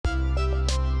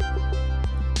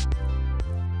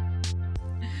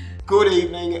Good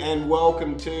evening and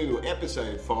welcome to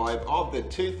episode 5 of the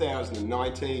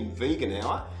 2019 Vegan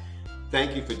Hour.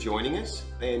 Thank you for joining us,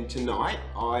 and tonight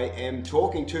I am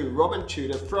talking to Robin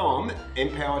Tudor from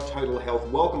Empower Total Health.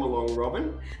 Welcome along,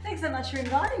 Robin. Thanks so much for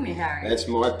inviting me, Harry. That's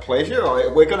my pleasure.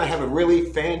 We're going to have a really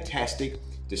fantastic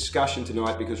discussion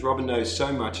tonight because Robin knows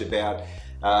so much about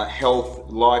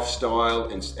health, lifestyle,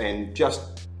 and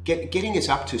just getting us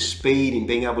up to speed and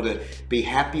being able to be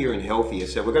happier and healthier.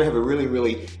 So we're going to have a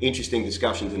really interesting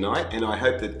discussion tonight, and I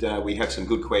hope that we have some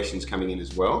good questions coming in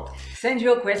as well. Send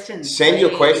your questions. Send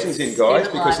your questions in, guys,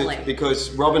 Keep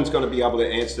because Robin's going to be able to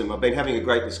answer them. I've been having a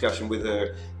great discussion with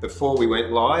her before we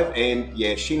went live, and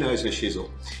yeah, she knows her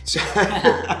shizzle. So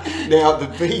now the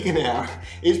Vegan Hour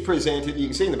is presented, you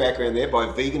can see in the background there,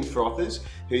 by Vegan Frothers,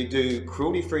 who do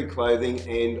cruelty-free clothing,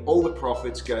 and all the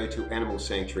profits go to animal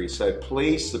sanctuaries. So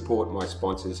please support my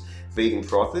sponsors, Vegan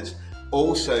Frothers.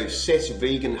 Also, Seth's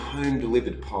Vegan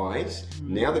home-delivered pies.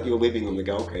 Now that you're living on the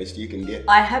Gold Coast, you can get...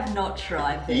 I have not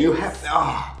tried this.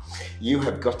 You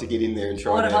have got to get in there and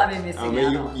try What that. have I been missing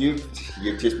out on? You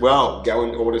just, well, go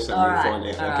and order some and find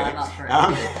out, okay? I'm up for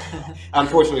it.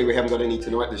 Unfortunately, we haven't got any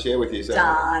tonight to share with you, so...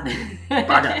 Darn.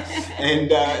 Bugger.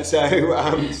 And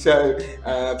so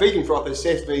Vegan Frothers,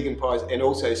 Seth's Vegan Pies, and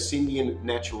also Symbion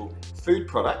Natural Food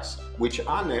Products, which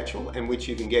are natural and which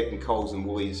you can get in Coles and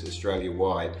Woolies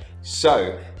Australia-wide.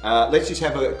 So let's just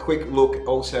have a quick look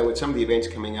also at some of the events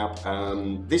coming up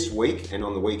this week and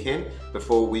on the weekend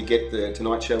before we get the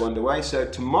Tonight Show underway. So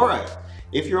tomorrow,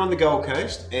 if you're on the Gold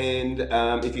Coast and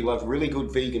if you love really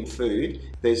good vegan food,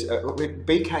 there's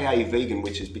BKA Vegan,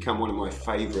 which has become one of my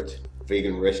favourite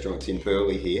vegan restaurants in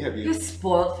Burleigh here. Have you? You're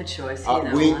spoilt for choice here,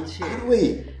 though, aren't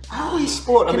you? Are we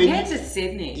spoilt? Compared to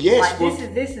Sydney, yes,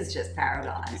 this is just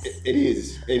paradise. It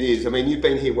is. I mean, you've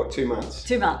been here, what, 2 months?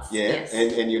 2 months, yeah, yes.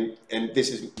 And this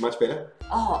is much better?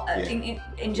 Oh, Yeah.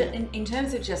 in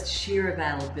terms of just sheer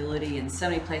availability and so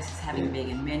many places having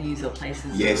vegan menus or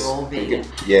places that Yes, are all vegan,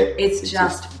 it's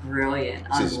just brilliant.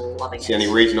 I'm loving it. It's the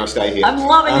only reason I stay here. I'm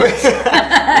loving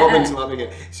it. Robin's loving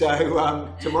it.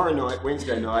 So tomorrow night,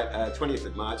 Wednesday night, 20th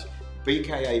of March,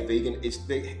 BKA Vegan,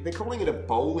 they're calling it a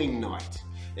bowling night.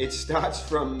 It starts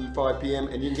from 5 p.m.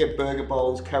 and you can get burger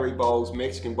bowls, curry bowls,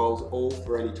 Mexican bowls, all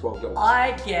for only $12.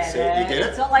 I get it. You get it?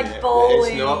 It's not like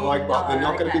bowling. It's not like bowling. They're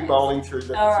not going to be bowling through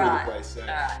the place.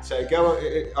 So go.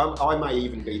 I may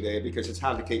even be there because it's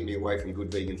hard to keep me away from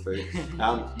good vegan food.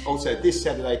 Also, this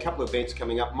Saturday, a couple of events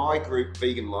coming up. My group,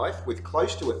 Vegan Life, with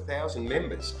close to 1,000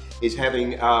 members, is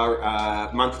having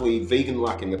our monthly Vegan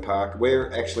Luck in the Park.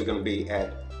 We're actually going to be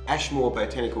at Ashmore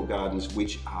Botanical Gardens,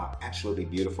 which are absolutely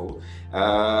beautiful.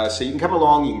 So you can come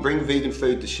along, you can bring vegan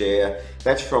food to share.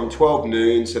 That's from 12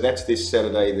 noon, so that's this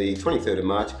Saturday, the 23rd of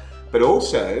March. But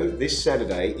also, this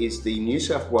Saturday is the New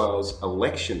South Wales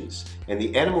elections, and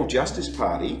the Animal Justice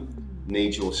Party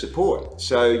needs your support.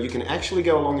 So you can actually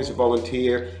go along as a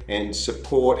volunteer and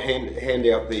support, hand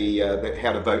out the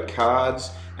how to vote cards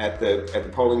at the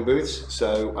polling booths.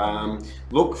 So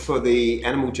look for the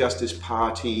Animal Justice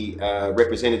Party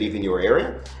representative in your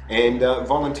area and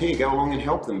volunteer, go along and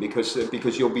help them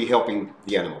because you'll be helping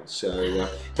the animals. So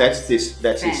that's this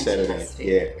Saturday.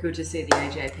 Yeah. Good to see the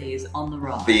AJP is on the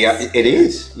rise. It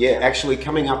is. Yeah. Actually,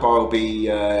 coming up, I'll be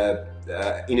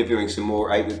interviewing some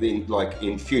more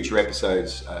in future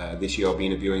episodes this year. I'll be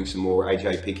interviewing some more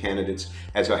AJP candidates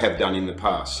as I have done in the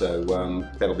past. So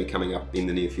that'll be coming up in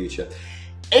the near future.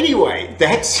 Anyway,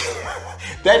 that's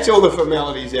all the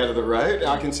formalities out of the road.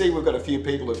 I can see we've got a few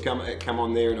people who've come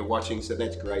on there and are watching, so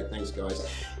that's great. Thanks, guys.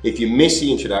 If you missed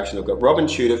the introduction, I've got Robin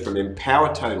Tudor from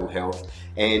Empower Total Health,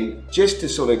 and just to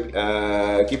sort of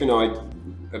give a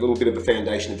little bit of a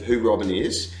foundation of who Robin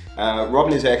is.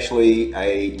 Robin is actually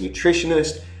a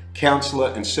nutritionist, counsellor,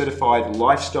 and certified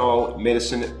lifestyle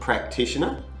medicine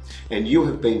practitioner. And you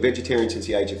have been vegetarian since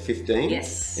the age of 15.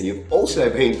 Yes. And you've also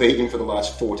been vegan for the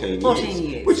last 14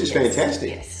 years. Which is fantastic.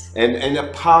 Yes. And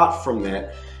apart from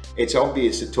that, it's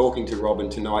obvious that talking to Robin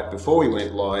tonight before we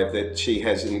went live that she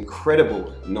has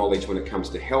incredible knowledge when it comes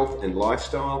to health and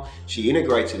lifestyle. She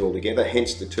integrates it all together,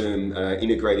 hence the term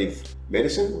integrative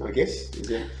medicine, I guess.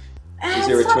 Is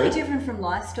there a slightly term? different from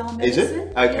lifestyle medicine. Is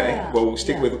it? Okay. Yeah. Well, we'll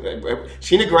stick with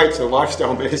she integrates the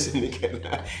lifestyle medicine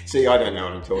together. See, I don't know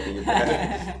what I'm talking about.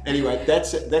 Anyway,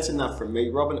 that's enough from me.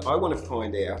 Robin, I want to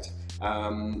find out,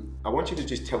 I want you to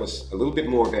just tell us a little bit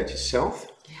more about yourself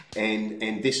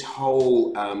and this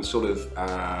whole sort of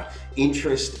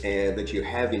interest that you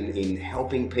have in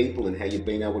helping people and how you've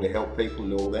been able to help people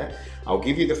and all that. I'll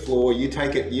give you the floor. You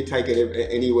take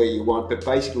it anywhere you want. But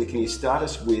basically, can you start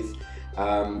us with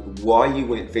why you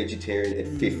went vegetarian at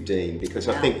 15, because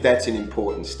I think that's an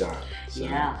important start. So.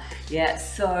 Yeah.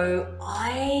 So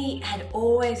I had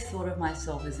always thought of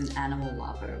myself as an animal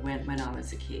lover when I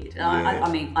was a kid. I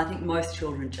mean, I think most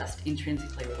children just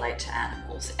intrinsically relate to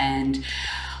animals, and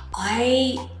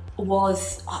I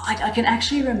can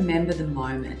actually remember the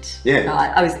moment. Yeah.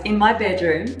 I was in my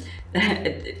bedroom.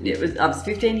 I was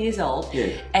 15 years old,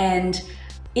 and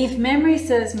if memory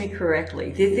serves me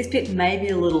correctly, this bit may be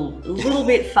a little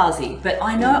bit fuzzy, but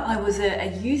I know I was a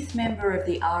youth member of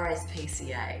the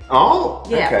RSPCA. Oh,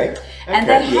 yeah. Okay. And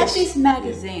they had this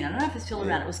magazine, I don't know if it's still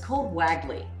around, it was called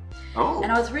Waggly. Oh.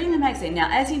 And I was reading the magazine. Now,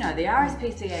 as you know, the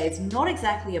RSPCA is not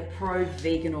exactly a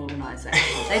pro-vegan organisation.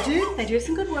 They do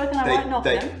some good work, and I won't knock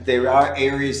them. There are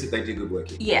areas that they do good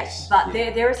work in. Yes, but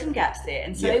there are some gaps there.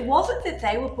 And so it wasn't that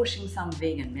they were pushing some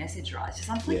vegan message, right? Just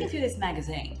I'm flicking through this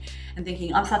magazine and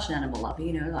thinking, I'm such an animal lover,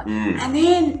 you know, like. And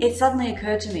then it suddenly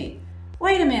occurred to me,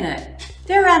 wait a minute,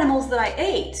 there are animals that I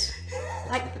eat.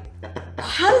 Like,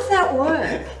 how does that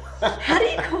work? How do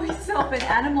you call yourself an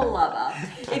animal lover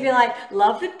if you like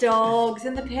love the dogs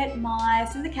and the pet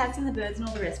mice and the cats and the birds and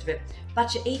all the rest of it,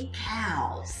 but you eat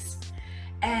cows?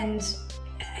 And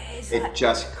it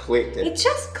just clicked. It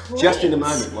just clicked. Just in a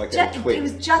moment, like that clicked. It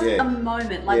was just a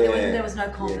moment. Like there was no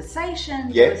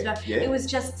conversation. It was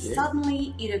just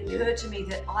suddenly it occurred to me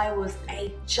that I was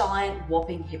a giant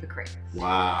whopping hypocrite.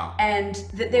 Wow. And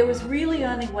that there was really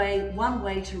only one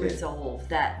way to resolve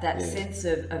that sense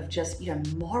of just, you know,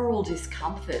 moral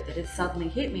discomfort that had suddenly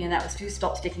hit me, and that was to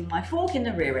stop sticking my fork in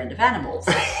the rear end of animals.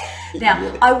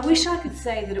 Now, I wish I could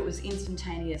say that it was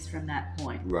instantaneous from that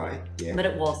point. Right. Yeah. But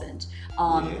it wasn't.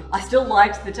 I still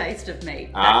liked the taste of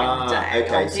meat back in the day.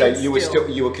 Okay. So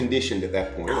you were conditioned at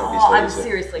that point. Oh, I was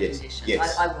seriously conditioned.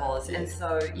 Yes. I was, and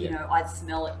so you know, I'd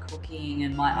smell it cooking,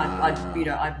 and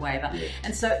I'd waver.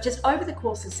 And so just over the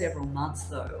course of several months,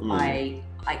 though, I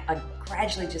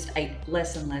gradually just ate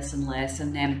less and less and less,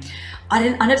 and then I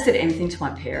never said anything to my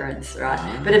parents,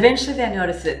 right? But eventually they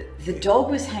noticed that the dog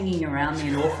was hanging around me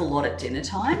an awful lot at dinner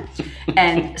time,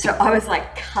 and so I was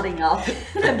like cutting up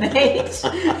the meat,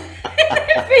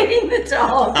 feeding the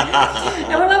dog.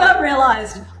 And when my mum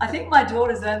realised, I think my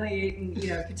daughter's only eaten, you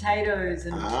know, potatoes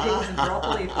and peas and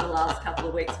broccoli for the last couple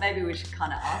of weeks. Maybe we should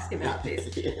kind of ask about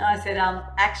this. And I said,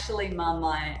 actually, Mum,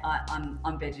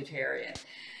 I'm vegetarian.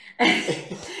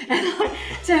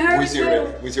 To her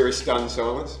was there a stunned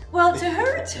silence? Well, to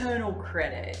her eternal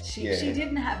credit, she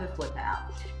didn't have a flip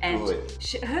out, and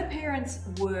her parents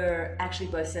were actually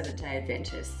both Seventh-day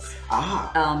Adventists.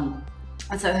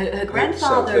 And so her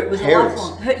grandfather was a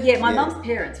lifelong. My mum's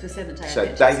parents were Seventh-day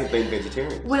Adventists. So they had been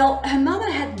vegetarian. Well, her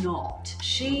mother had not.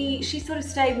 She sort of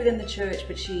stayed within the church,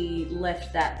 but she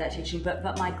left that teaching.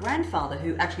 But my grandfather,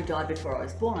 who actually died before I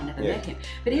was born, I never met him,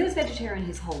 but he was vegetarian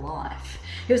his whole life.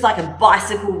 He was like a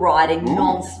bicycle riding,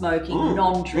 non-smoking,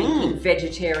 non-drinking,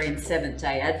 vegetarian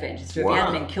Seventh-day Adventist who, if he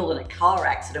hadn't been killed in a car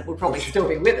accident, would probably still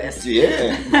be with us.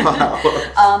 Yeah.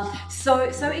 So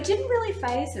it didn't really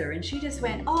faze her, and she just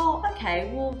went, oh, okay,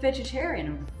 well,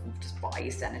 vegetarian, we'll just buy you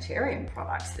sanitarian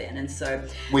products then. And so,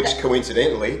 which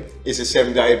coincidentally is a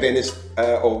Seventh-day Adventist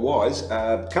or was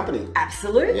company.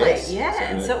 Absolutely,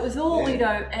 and so it was all you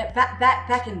know.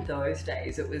 Back in those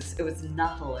days, it was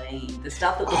Nuttolene, the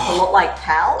stuff that looked a lot like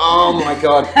Pal. Oh my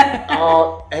God!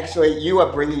 Oh, actually, you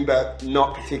are bringing back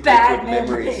not particularly bad good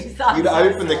memories. You'd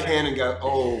open the can and go,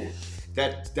 oh.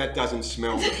 That doesn't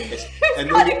smell the best. And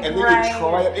then you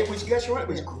try it. It was, guess what? It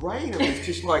was grain. It was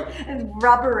just like and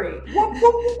rubbery.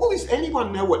 What is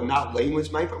anyone know what Nuttolene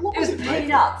was made from? What was it made from?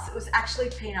 Peanuts. It was actually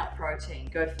peanut protein.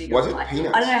 Go figure. Was it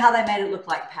peanuts? I don't know how they made it look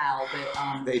like Pal,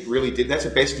 but they really did. That's the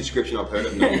best description I've heard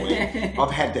of Nuttolene.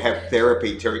 I've had to have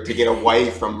therapy to get away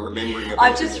from remembering it.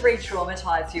 I've just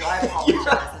re-traumatized you. I apologize.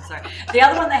 I'm sorry. The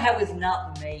other one they had was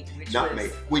nut meat,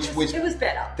 which was it was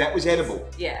better. That was edible.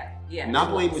 Yeah.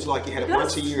 Nuttolene was like you had it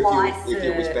once a year if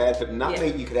it was bad, but nut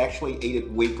meat you could actually eat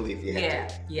it weekly if you had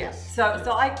to. Yeah.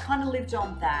 So I kind of lived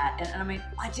on that, and I mean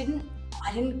I didn't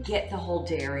get the whole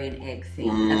dairy and egg thing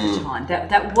at the time.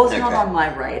 That was not on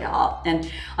my radar.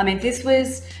 And I mean, this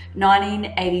was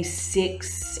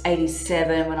 1986,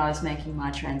 87 when I was making my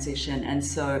transition. And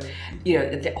so, you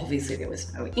know, obviously there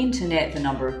was no internet. The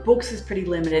number of books was pretty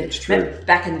limited. It's true.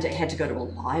 Back in the day, you had to go to a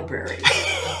library.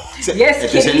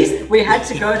 Yes, kiddies, we had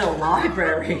to go to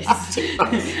libraries.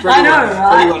 I know,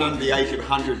 right? For anyone under the age of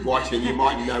 100 watching, you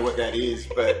might know what that is,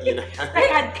 but you know. They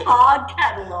had card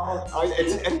catalogs.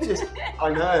 I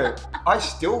know. I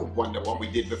still wonder what we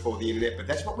did before the internet, but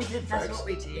that's what we did, folks. That's what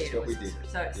we did. That's what we did.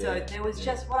 So there was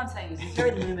just, what I'm saying is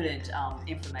very limited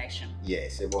information.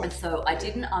 Yes, it was. And so I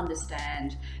didn't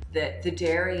understand that the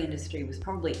dairy industry was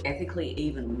probably ethically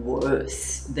even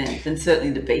worse than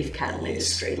certainly the beef cattle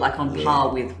industry, like on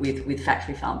par with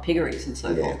factory farm piggeries and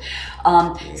so forth.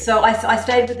 So I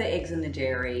stayed with the eggs and the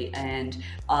dairy, and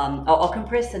I'll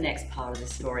compress the next part of the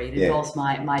story. It involves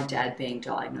my dad being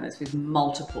diagnosed with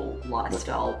multiple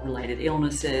lifestyle-related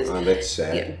illnesses. Oh, that's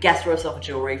sad.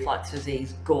 Gastroesophageal reflux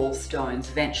disease, gallstones.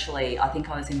 Eventually, I think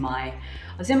I was in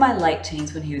my late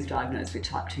teens when he was diagnosed with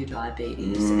type 2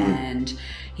 diabetes, and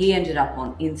he ended up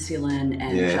on insulin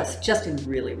and just in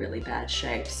really, really bad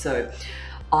shape. So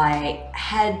I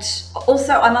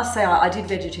must say, I did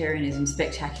vegetarianism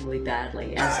spectacularly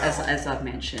badly, as I've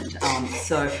mentioned.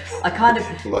 So I kind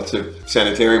of... Lots of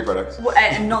sanitarian products.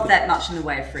 And not that much in the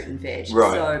way of fruit and veg.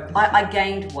 Right. So I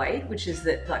gained weight, which is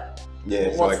that, like,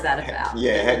 what's that about?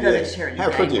 Vegetarian. How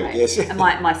could you? Weight. Yes. And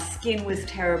my skin was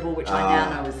terrible, which I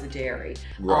now know is the dairy.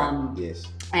 Right. Yes.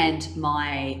 And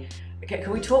my... Okay,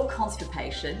 can we talk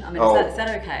constipation? I mean, is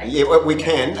that okay? Yeah, well, we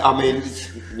can. I mean,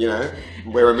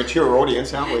 we're a mature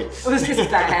audience, aren't we? It was just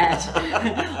bad.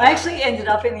 I actually ended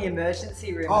up in the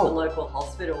emergency room at the local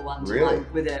hospital one time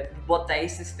with what they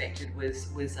suspected was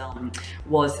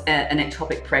an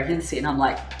ectopic pregnancy, and I'm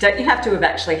like, don't you have to have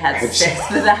actually had sex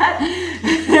for that?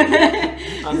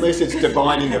 Unless it's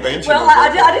divine intervention. Well, I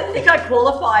didn't think I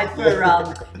qualified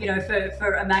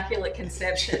for immaculate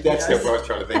conception. That's what I was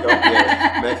trying to think of.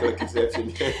 Yeah, immaculate conception.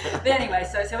 But anyway,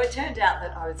 so it turned out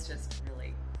that I was just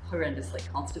really horrendously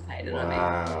constipated.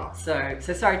 Wow. I mean,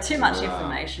 so sorry, too much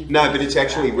information. No, but it's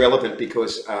actually relevant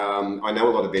because I know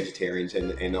a lot of vegetarians,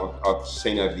 and I've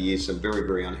seen over the years some very,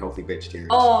 very unhealthy vegetarians.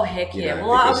 Oh, heck yeah.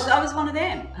 Well, I was one of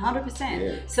them, 100%.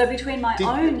 Yeah. So between my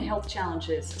own health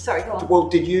challenges... Sorry, go on. Well,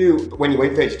 when you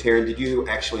went vegetarian, did you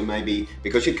actually maybe,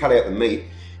 because you cut out the meat,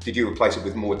 did you replace it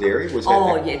with more dairy?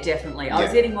 Yeah, definitely. I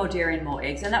was eating more dairy and more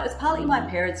eggs, and that was partly my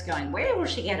parents going, where will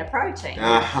she get her protein?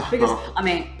 Because, I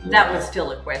mean, that was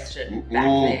still a question back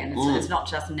then. It's not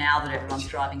just now that everyone's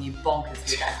driving you bonkers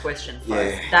with that question,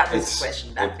 folks. That was a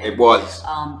question back then. It was.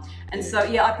 So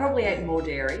I probably ate more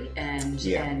dairy and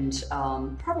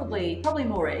probably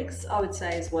more eggs, I would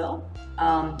say, as well.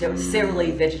 There were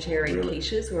cereally vegetarian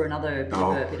quiches were another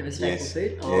bit of a staple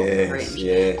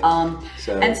food.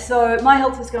 And so my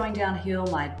health was going downhill.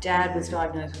 My dad was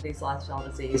diagnosed with these lifestyle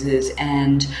diseases,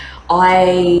 and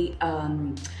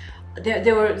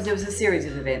there was a series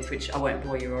of events which I won't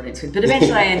bore your audience with, but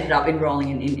eventually I ended up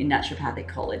enrolling in naturopathic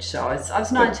college. So I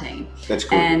was 19. That's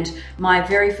cool. And my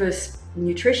very first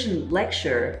nutrition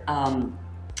lecture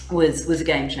was a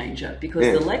game changer, because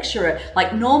the lecturer,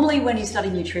 like, normally when you study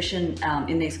nutrition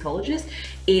in these colleges,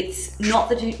 it's not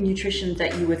the nutrition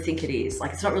that you would think it is.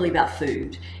 Like, it's not really about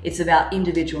food. It's about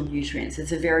individual nutrients.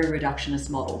 It's a very reductionist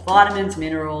model. Vitamins,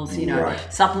 minerals,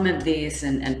 supplement this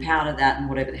and powder that and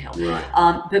whatever the hell.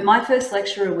 Right. But my first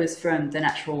lecturer was from the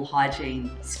natural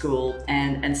hygiene school,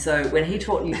 and so when he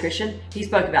taught nutrition, he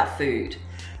spoke about food.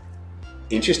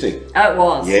 Interesting. Oh, it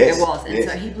was. Yes, it was. And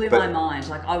so he blew my mind.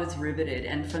 Like, I was riveted.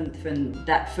 And from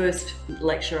that first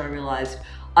lecture, I realised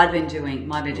I'd been doing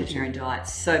my vegetarian diet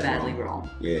so badly wrong.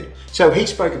 Yeah. So he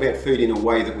spoke about food in a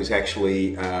way that was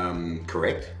actually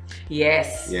correct.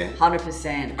 Yes. Yeah.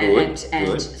 100%.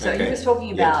 And so he was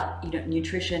talking about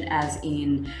nutrition as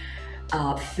in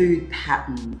food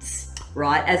patterns,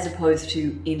 right, as opposed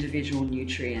to individual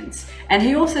nutrients. And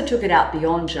he also took it out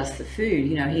beyond just the food.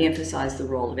 He emphasized the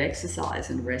role of exercise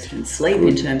and rest and sleep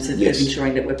in terms of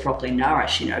ensuring that we're properly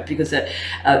nourished, because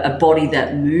a body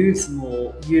that moves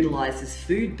more utilizes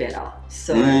food better.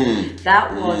 So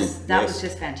that was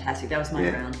just fantastic. That was my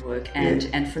groundwork.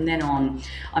 And from then on,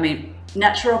 I mean,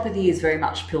 naturopathy is very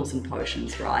much pills and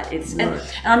potions, right? And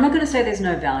I'm not going to say there's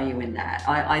no value in that.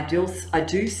 I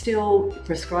do still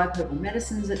prescribe herbal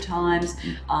medicines at times.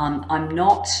 I'm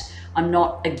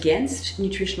not against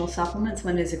nutritional supplements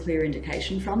when there's a clear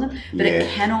indication from them, but it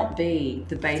cannot be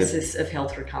the basis of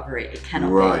health recovery. It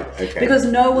cannot be. Because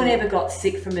no one ever got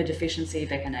sick from a deficiency of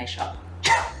echinacea.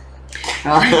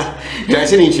 Right.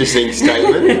 That's an interesting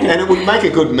statement, and it would make a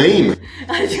good meme.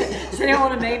 Does anyone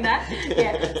want to meme that?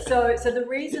 Yeah. So the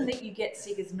reason that you get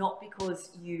sick is not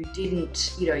because you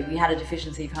didn't, you had a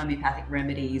deficiency of homeopathic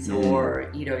remedies,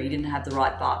 or you didn't have the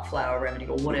right Bach flower remedy,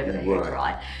 or whatever the heck,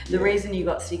 right? The reason you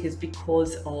got sick is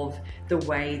because of the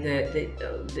way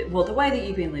the way that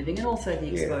you've been living, and also the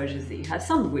exposures that you have,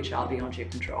 some of which are beyond your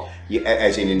control. Yeah,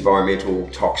 as in environmental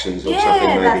toxins or something.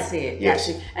 Yeah, that's it. Yes.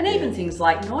 That's it. And even things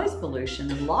like noise pollution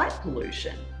and light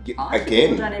pollution,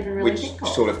 again, don't even really which think of.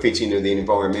 sort of fits into the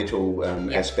environmental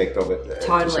aspect of it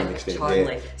to some extent.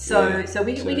 Totally. So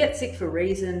we get sick for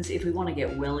reasons. If we want to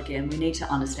get well again, we need to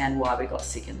understand why we got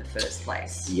sick in the first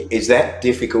place. Is that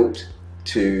difficult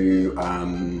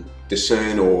to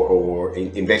discern or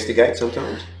investigate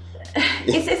sometimes?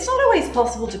 It's not always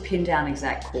possible to pin down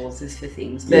exact causes for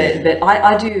things, but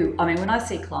I do. I mean, when I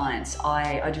see clients,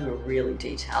 I do a really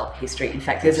detailed history. In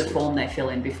fact, there's a form they fill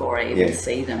in before I even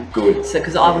see them. Good. So,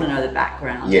 because I want to know the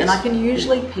background, and I can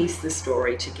usually piece the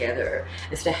story together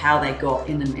as to how they got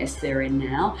in the mess they're in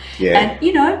now. Yeah. And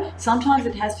you know, sometimes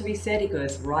it has to be said. It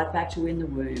goes right back to in the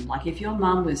womb. Like if your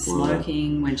mum was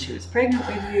smoking when she was pregnant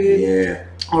with you,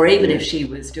 or even if she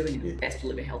was doing her best to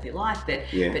live a healthy life,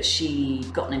 but she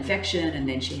got an infection and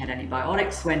then she had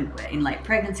antibiotics when in late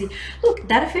pregnancy. Look,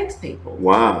 that affects people.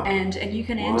 Wow. And you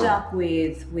can end up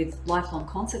with lifelong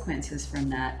consequences from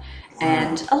that.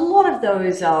 And a lot of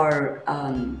those are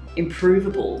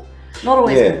improvable, not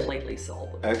always completely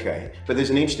solvable. Okay, but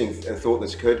there's an interesting thought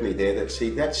that's occurred to me there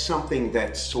that's something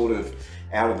that's sort of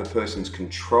out of a person's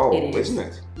control, isn't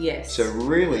it? Yes. So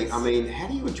really, I mean, how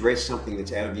do you address something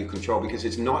that's out of your control? Because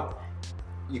it's not,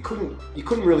 you couldn't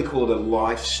really call it a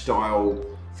lifestyle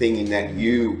thing in that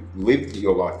you lived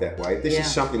your life that way. This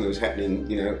is something that was happening,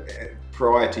 you know,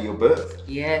 prior to your birth.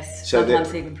 Yes, so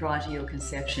sometimes even prior to your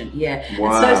conception. Yeah.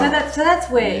 Wow. So that's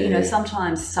where you know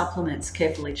sometimes supplements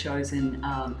carefully chosen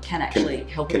can actually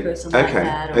help a person like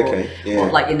that,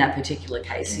 or like in that particular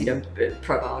case, you know,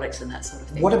 probiotics and that sort of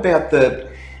thing. What about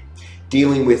the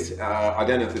dealing with, I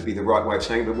don't know if it'd be the right way of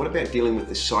saying it, but what about dealing with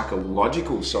the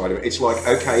psychological side of it? It's like,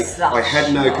 okay, I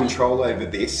had no control over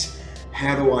this.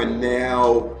 How do I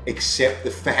now accept the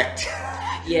fact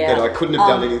that I couldn't have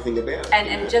done anything about it?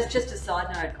 And just a side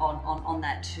note on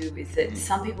that too is that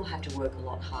some people have to work a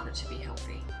lot harder to be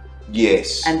healthy.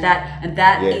 Yes. And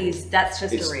that's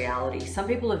just the reality. Some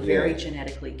people are very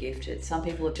genetically gifted. Some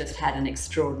people have just had an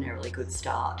extraordinarily good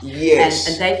start. Yes.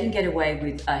 And they can get away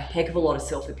with a heck of a lot of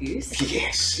self-abuse.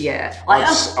 Yes. Yeah. Like,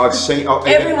 I've seen...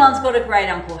 everyone's got a great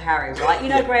Uncle Harry, right? You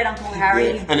know Great Uncle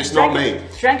Harry? And it's not me.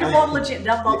 Drank a bottle of Jim...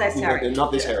 Not this Harry.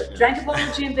 Not this Harry. Drank a bottle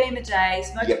of Jim Beam a day,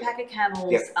 smoked a pack of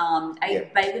Camels,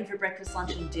 ate bacon for breakfast,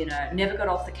 lunch and dinner, never got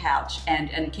off the couch,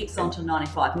 and kicks on till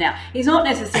 95. Now, he's not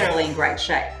necessarily in great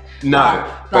shape.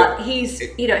 No, but he's,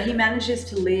 you know, he manages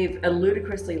to live a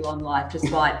ludicrously long life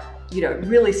despite, you know,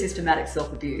 really systematic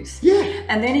self-abuse. Yeah.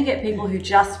 And then you get people who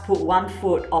just put one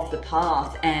foot off the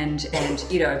path and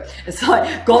you know, it's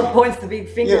like God points the big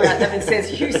finger at them and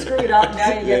says, you screwed up,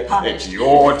 now you get punished. It's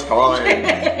your time.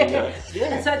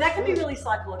 And so that can be really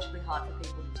psychologically hard for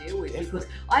people to deal with because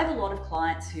I have a lot of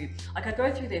clients who, like I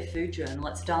go through their food journal,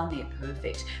 it's darn near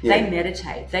perfect. They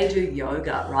meditate, they do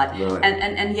yoga, right?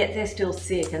 And yet they're still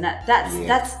sick, and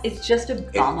that's it's just a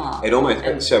bummer. It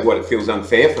almost, so what, it feels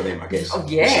unfair for them, I guess. Oh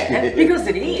yeah, because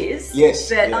it is. Yes.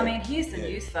 But I mean, here's the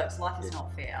news, folks, life is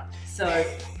not fair. So,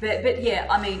 but yeah,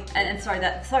 I mean, and sorry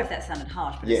if that sounded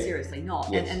harsh, but it's seriously not.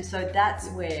 Yes. And so that's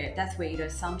where you know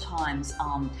sometimes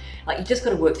like you just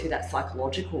got to work through that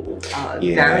psychological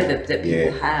barrier that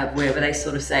people have, where they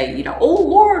sort of say, you know, oh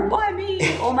Lord, why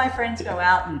me? All my friends go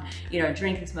out and you know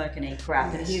drink and smoke and eat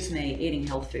crap, and here's me eating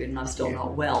health food and I'm still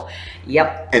not well.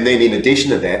 Yep. And then in addition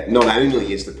to that, not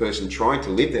only is the person trying to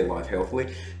live their life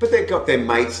healthily, but they've got their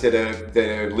mates that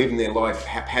are living their life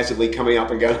haphazardly coming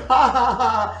up and going ha ha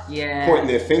ha, pointing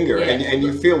their finger, and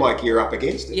you feel like you're up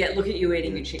against it. Yeah, look at you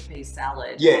eating your chickpea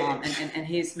salad. Yeah. And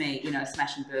here's me, you know,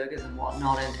 smashing burgers and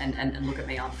whatnot, and look at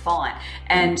me, I'm fine.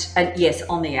 And yes,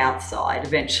 on the outside,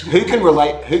 eventually. Who can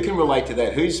relate to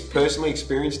that? Who's personally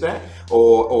experienced that,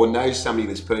 or knows somebody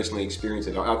that's personally experienced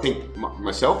it? I think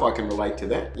myself, I can relate to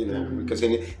that, you know, because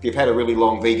if you've had a really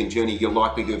long vegan journey, you're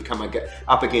likely to have come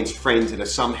up against friends that are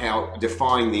somehow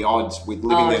defying the odds with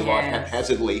living their life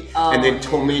haphazardly and then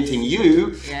tormenting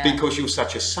you because you're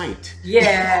such a saint.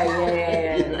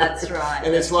 Yeah, that's right.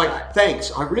 And it's like,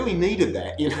 thanks, I really needed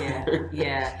that, you know.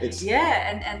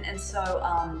 And so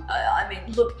I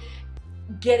mean, look,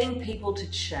 getting people to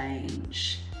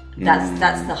change.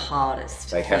 That's the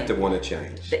hardest. They have to want to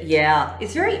change. But yeah,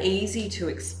 it's very easy to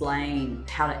explain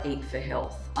how to eat for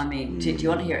health. I mean, do you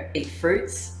want to hear it? Eat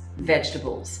fruits,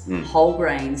 vegetables, whole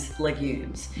grains,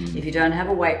 legumes. If you don't have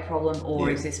a weight problem or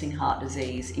existing heart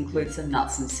disease, include some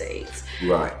nuts and seeds.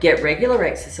 Right. Get regular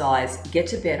exercise, get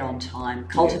to bed on time,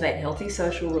 cultivate healthy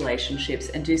social relationships,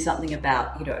 and do something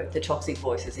about, you know, the toxic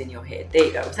voices in your head. There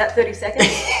you go. Was that 30 seconds?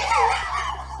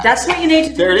 That's what you need to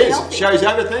do. There it is. Healthy. Show's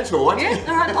over. Thanks for watching. Yeah,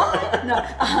 all right, bye.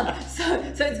 No, so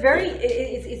it's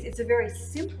it's a very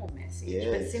simple message,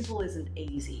 but simple isn't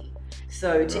easy.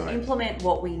 So to implement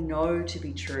what we know to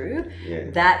be true,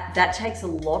 that takes a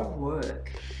lot of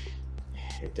work.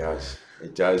 It does.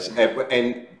 It does.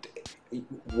 And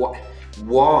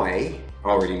why? I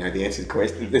already know the answer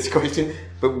to this question,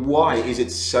 but why is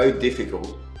it so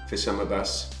difficult for some of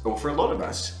us, or for a lot of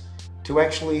us, to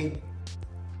actually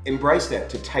embrace that,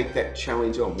 to take that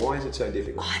challenge on? Why is it so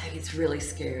difficult? I think it's really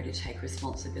scary to take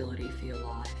responsibility for your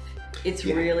life. It's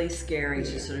really scary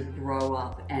to sort of grow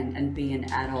up and be an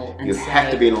adult and you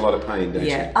have to be in a lot of pain, don't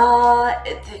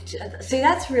you? See,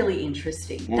 that's really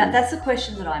interesting. That's the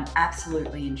question that I'm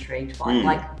absolutely intrigued by.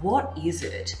 Like, what is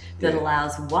it that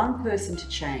allows one person to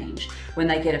change when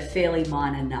they get a fairly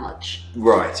minor nudge?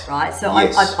 Right. Right? So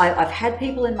I've had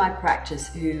people in my practice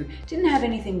who didn't have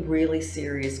anything really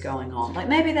serious going on. Like,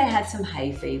 maybe they had some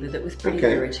hay fever that was pretty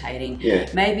irritating. Yeah.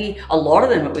 Maybe a lot of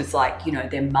them, it was like, you know,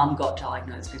 their mum got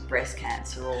diagnosed with breast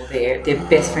cancer, or their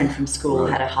best friend from school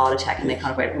had a heart attack, and they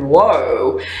kind of went,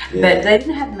 whoa. But they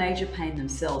didn't have major pain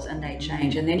themselves, and they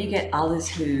change. And then you get others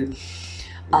who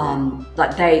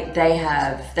like they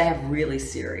have really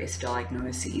serious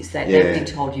diagnoses. They've been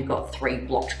told you've got 3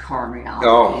 blocked coronary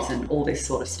arteries and all this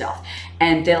sort of stuff,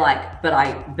 and they're like, but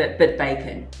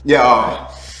bacon.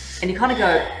 And you kind of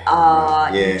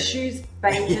go, you choose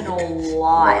bacon or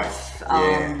life.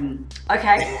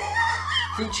 Okay,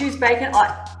 if you choose bacon,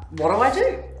 what do I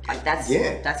do? Like, that's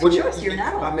your choice. You're an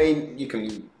adult. I mean,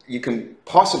 you can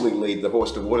possibly lead the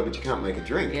horse to water, but you can't make it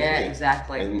drink. Yeah,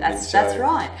 exactly. That's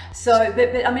right. So,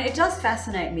 but I mean, it does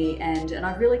fascinate me, and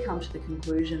I've really come to the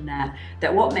conclusion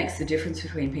that what makes the difference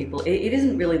between people, it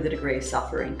isn't really the degree of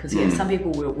suffering, because some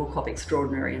people will cop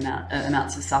extraordinary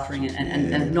amounts of suffering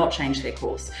and not change their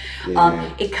course.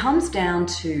 It comes down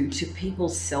to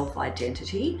people's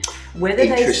self-identity, whether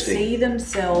they see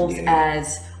themselves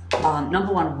as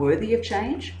number one, worthy of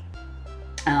change.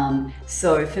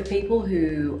 So for people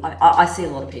who, I see a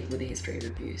lot of people with a history of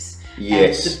abuse.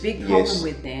 Yes. And the big problem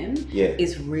with them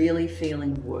is really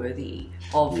feeling worthy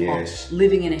of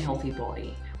living in a healthy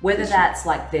body. Whether that's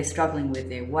like they're struggling with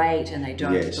their weight and they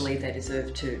don't believe they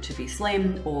deserve to be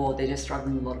slim, or they're just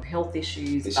struggling with a lot of health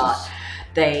issues,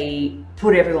 they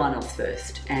put everyone else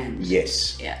first, and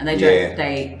and they don't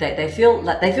they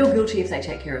feel guilty if they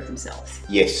take care of themselves.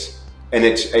 And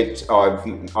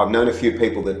I've known a few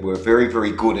people that were very,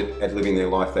 very good at living their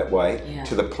life that way,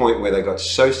 to the point where they got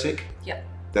so sick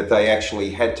that they actually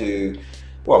had to,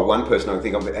 well, one person I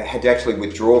think of had to actually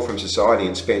withdraw from society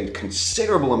and spend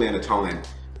considerable amount of time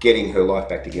getting her life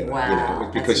back together. Wow, you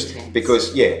know,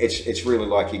 because it's really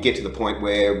like you get to the point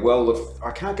where, well, if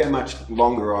I can't go much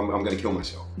longer, I'm going to kill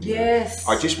myself. Yes.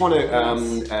 I just want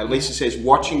to. Lisa says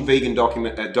watching vegan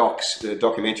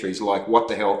documentaries like What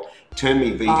the Hell turned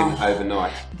me vegan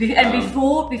overnight. And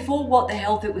before What the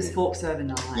Health, it was Forks Over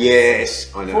Knives. Yes,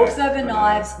 I know. Forks Over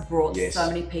Knives brought so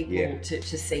many people to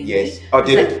see me. Oh,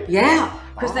 did it? Yeah,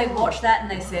 because they watched that and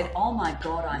they said, "Oh my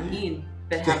God, I'm in."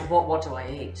 But what do I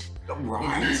eat?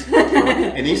 Right.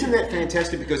 And isn't that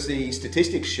fantastic? Because the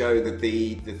statistics show that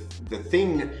the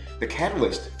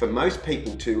catalyst for most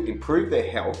people to improve their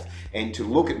health and to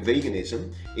look at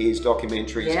veganism is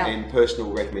documentaries and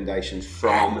personal recommendations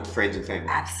from friends and family.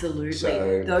 Absolutely.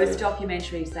 So, those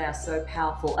documentaries, they are so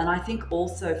powerful. And I think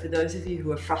also for those of you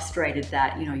who are frustrated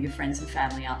that, you know, your friends and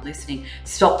family aren't listening,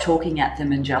 stop talking at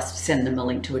them and just send them a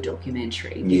link to a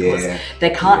documentary, because they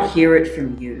can't hear it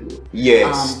from you.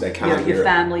 Yes, they can't. You know, your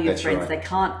family, your friends, they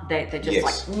can't. They're just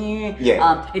like,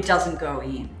 it doesn't go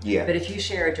in. But if you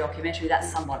share a documentary,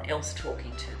 that's someone else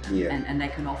talking to them, and they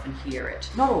can often hear it.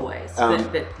 Not always,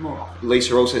 but more often.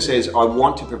 Lisa also says, "I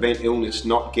want to prevent illness,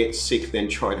 not get sick, then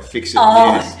try to fix it."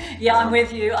 I'm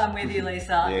with you. I'm with you,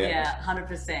 Lisa.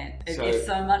 100%. It's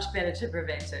so much better to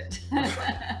prevent it.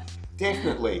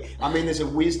 Definitely. I mean, there's a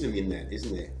wisdom in that,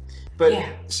 isn't there? But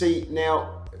see,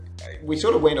 now, we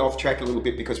sort of went off track a little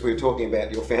bit because we were talking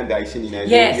about your foundation, you know.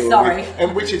 Sorry.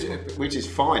 And which is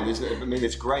fine, isn't it? I mean,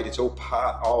 it's great. It's all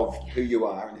part of who you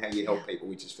are and how you help people,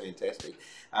 which is fantastic.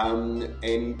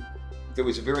 And there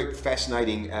was a very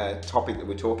fascinating topic that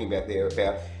we're talking about there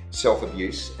about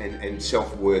self-abuse and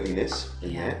self-worthiness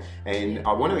in that. And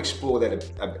I want to explore that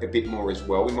a bit more as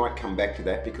well. We might come back to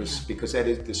that because that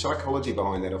is the psychology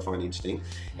behind that I find interesting.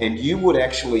 And you would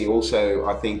actually also,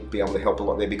 I think, be able to help a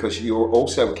lot there because you're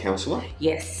also a counsellor.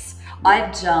 Yes.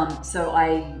 So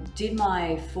I did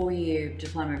my 4-year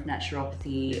diploma of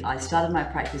naturopathy. I started my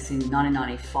practice in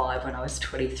 1995 when I was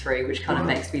 23, which kind of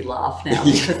makes me laugh now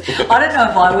because I don't know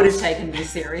if I would have taken me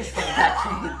seriously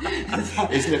back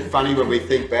then. Isn't it funny when we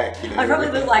think back? I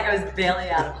probably looked like I was barely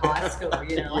out of high school.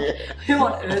 Like, who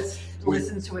on earth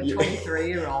listens to a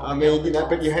 23-year-old? I mean,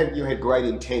 but you had great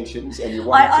intentions, and you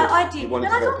wanted I did, and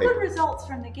I got good results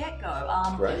from the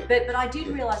get-go. But I did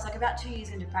realise, like about 2 years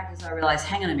into practice, I realised,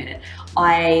 hang on a minute,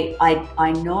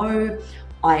 I know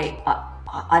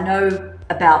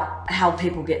about how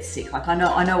people get sick. Like I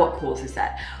know what causes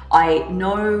that. I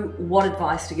know what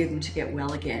advice to give them to get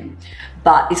well again,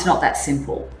 but it's not that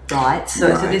simple, right?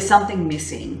 So there's something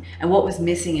missing. And what was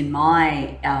missing in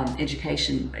my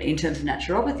education in terms of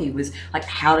naturopathy was like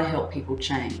how to help people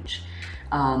change.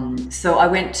 So I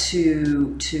went I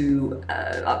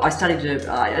studied,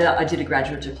 I did a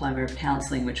graduate diploma of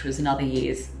counselling, which was another 2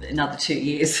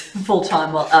 years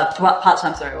full-time,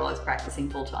 part-time, while I was practicing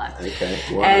full-time. Okay.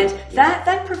 Wow. And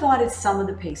that provided some of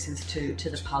the pieces to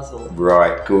the puzzle.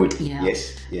 Right, good. Yeah.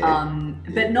 Yes. Yeah.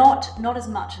 But not as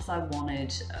much as I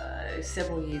wanted.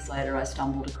 Several years later, I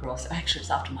stumbled across, actually it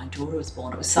was after my daughter was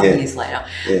born, it was some years later.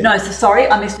 Yeah. No, so sorry,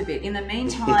 I missed a bit. In the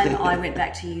meantime, I went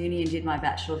back to uni and did my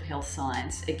Bachelor of Health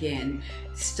Science, again,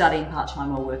 studying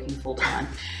part-time while working full-time.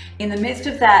 In the midst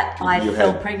of that, I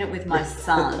fell pregnant with my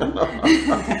son.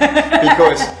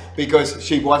 because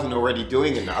she wasn't already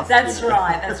doing enough. That's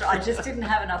right. I just didn't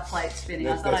have enough plates spinning.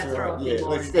 I thought I'd throw a few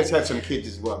more. Let's have some kids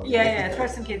as well. Throw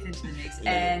some kids into the mix.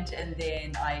 And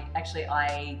then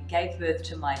I gave birth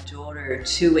to my daughter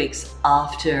 2 weeks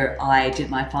after I did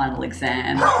my final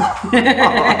exam.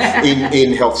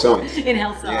 in health science. In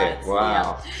health science. Yeah.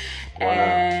 Wow. Yeah.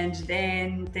 And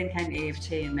then came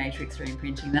EFT and matrix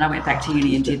reimprinting. Then I went back to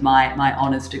uni and did my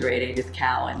honours degree at Edith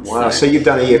Cowan. Wow, so you've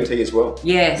done EFT as well?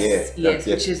 Yes,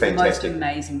 which is the most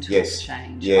amazing tool to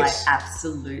change. Yes. I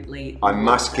absolutely I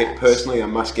must get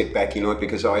back into it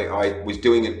because I was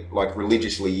doing it like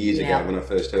religiously years ago when I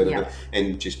first heard of it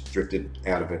and just drifted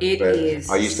out of it.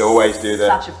 I used to always do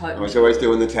that. Such a potent I was always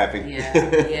doing the tapping.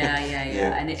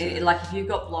 Yeah. And like if you've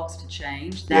got blocks to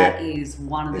change, that is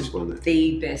one of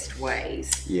the best ways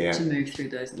to move through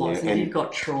those blocks. And if you've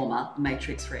got trauma,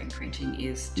 matrix reimprinting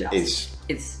is just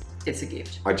it's a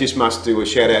gift. I just must do a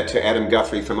shout out to Adam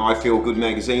Guthrie from I Feel Good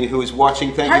magazine who is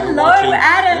watching. Thank you for Hello, watching.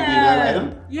 Adam. Do you know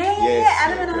Adam? Yeah,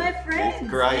 Adam and I are friends.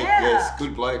 Great, yes,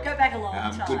 good bloke. Go back a long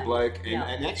time. Good bloke.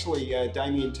 And actually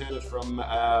Damien Turner from,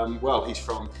 he's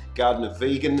from Garden of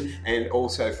Vegan and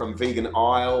also from Vegan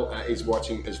Isle is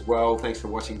watching as well. Thanks for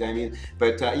watching, Damien.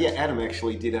 But Adam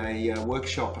actually did a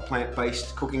workshop, a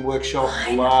plant-based cooking workshop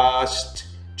last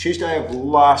Tuesday of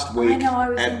last week I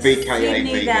was at in VKA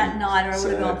Sydney Vegan. that night, or I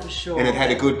would have gone for sure. And it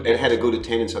had a good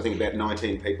attendance. I think about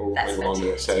 19 people went along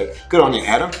with it. So good on you,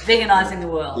 Adam. Veganising the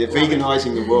world. Yeah,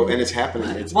 veganising the world, and it's happening.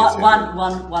 It's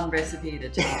one recipe at a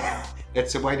time.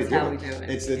 That's the way to do it. How we do it.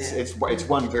 It's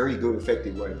one very good,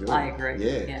 effective way of doing it. I agree.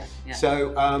 Yeah.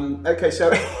 So I'm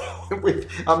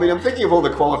thinking of all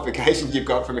the qualifications you've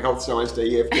got from health science to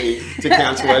EFT to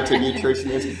counsellor to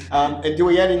nutritionist. And do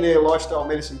we add in there lifestyle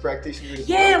medicine practitioner as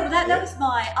well? Well, that was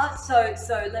my. So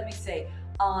let me see.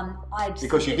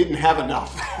 Because you didn't have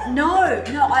enough. No,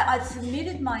 I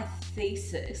submitted my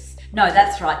thesis. No,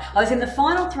 that's right. I was in the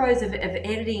final throes of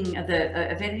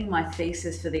editing my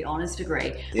thesis for the honours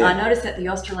degree, and I noticed that the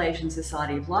Australasian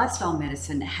Society of Lifestyle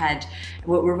Medicine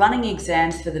were running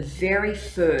exams for the very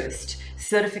first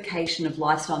certification of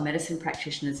lifestyle medicine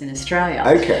practitioners in Australia.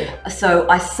 Okay. So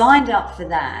I signed up for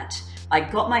that. I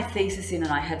got my thesis in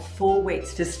and I had 4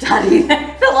 weeks to study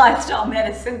the lifestyle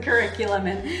medicine curriculum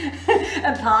and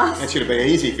pass. That should have been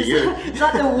easy for you. It's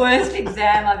like the worst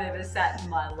exam I've ever sat in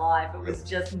my life. It was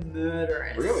just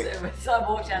murderous. Really? So I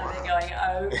walked out of there going,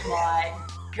 oh my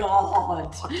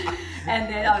God. And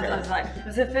then I was like, it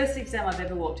was the first exam I've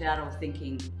ever walked out of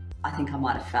thinking, I think I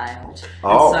might have failed.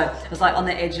 Oh. And so I was like on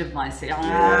the edge of my seat.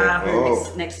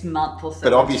 Next month or so.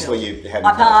 But obviously you hadn't.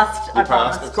 I passed. You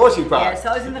passed. Of course you passed. Yeah, so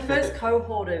I was in the first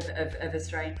cohort of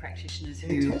Australian practitioners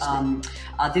who,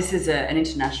 this is an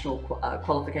international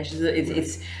qualification.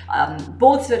 It's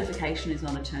board certification is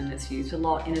not a term that's used a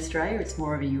lot in Australia. It's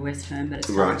more of a US term, but it's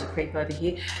starting to creep over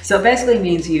here. So it basically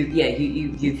means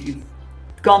you've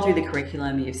gone through the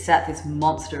curriculum, you've sat this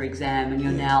monster exam, and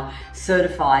you're now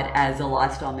certified as a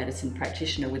lifestyle medicine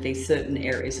practitioner with these certain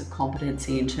areas of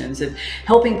competency in terms of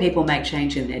helping people make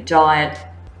change in their diet,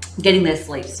 getting their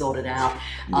sleep sorted out,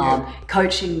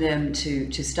 coaching them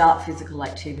to start physical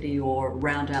activity or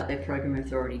round out their program if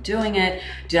they're already doing it.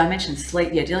 Did I mention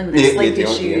sleep? Yeah, dealing with their sleep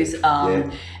issues,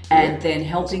 and then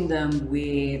helping them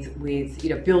with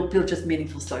build just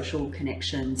meaningful social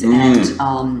connections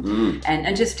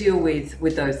and just deal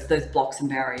with those blocks and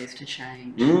barriers to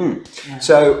change.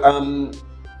 So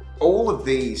all of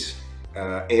these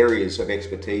areas of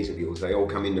expertise of yours, they all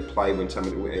come into play when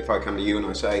if I come to you and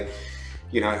I say,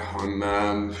 I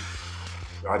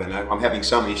don't know, I'm having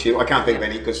some issue. I can't think of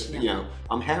any because,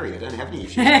 I'm Harry, I don't have any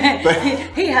issues. But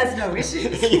he has no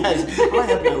issues. I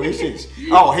have no issues.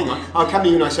 Oh, hang on. I'll come to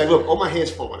you and I say, look, all my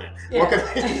hair's falling out. Yeah.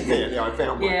 I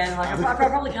found one. Yeah, I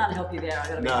probably can't help you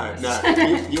there. No.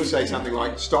 You'll say something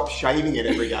like, stop shaving it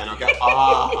every day. And I'll go,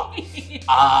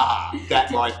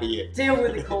 that might be it. Deal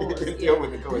with the cause. Deal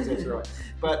with the cause, that's right.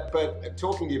 But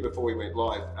talking to you before we went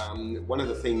live, one of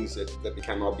the things that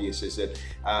became obvious is that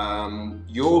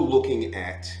you're looking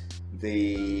at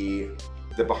the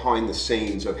behind the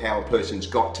scenes of how a person's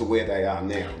got to where they are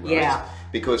now, right? Yeah.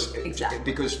 Because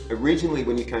originally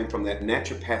when you came from that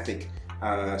naturopathic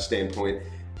standpoint,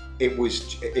 it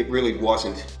really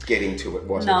wasn't getting to it,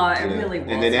 was it? No, it really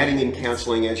wasn't. And then adding in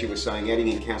counselling, as you were saying,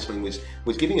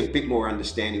 was giving a bit more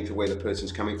understanding to where the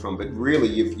person's coming from. But really,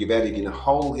 you've added in a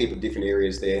whole heap of different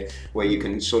areas there where you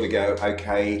can sort of go,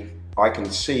 okay, I can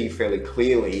see fairly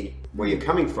clearly where you're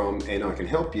coming from, and I can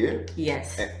help you.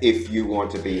 Yes. If you want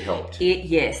to be helped.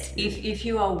 Yes. If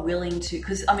you are willing to,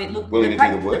 because I mean, look, willing to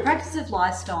do the work. The practice of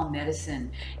lifestyle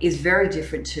medicine is very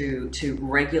different to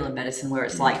regular medicine, where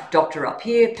it's like doctor up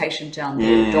here, patient down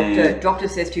there. Doctor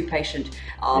says to patient,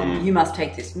 you must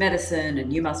take this medicine,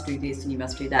 and you must do this, and you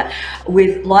must do that.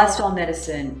 With lifestyle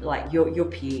medicine, like your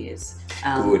peers.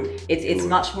 Good. It's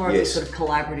much more of a sort of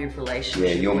collaborative relationship.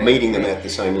 Yeah, you're meeting them at the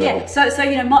same level. Yeah. So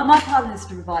my part is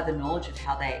to provide the knowledge of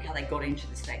how they got into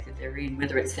the state that they're in,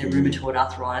 whether it's their rheumatoid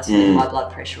arthritis or their high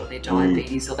blood pressure or their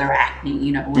diabetes or their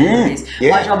acne, whatever it is.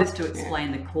 Yeah. My job is to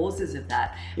explain the causes of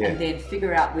that and then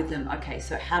figure out with them, okay,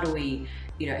 so how do we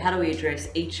address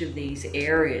each of these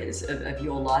areas of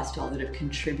your lifestyle that have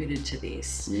contributed to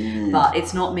this? But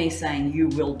it's not me saying you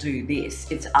will do this.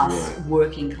 It's us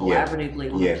working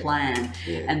collaboratively on a plan,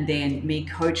 and then me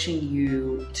coaching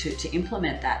you to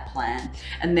implement that plan.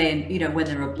 And then, when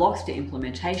there are blocks to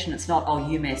implementation, it's not, oh,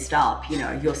 you messed up,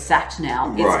 you're sacked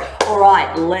now. It's, all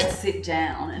right, let's sit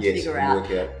down and figure out,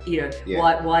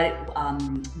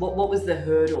 what was the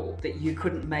hurdle that you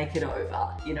couldn't make it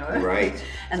over, Right.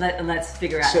 And let's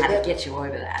figure out how to get you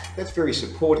over that. That's very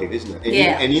supportive, isn't it?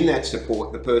 And in that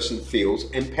support, the person feels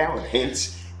empowered,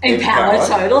 hence Empower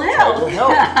Total Health. Total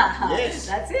Health. Yes.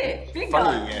 That's it. Big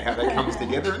Funny how that comes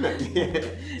together, isn't it?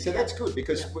 Yeah. So that's good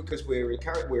because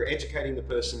we're educating the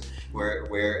person,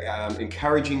 we're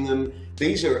encouraging them.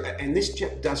 These are, and this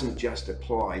doesn't just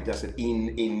apply, does it?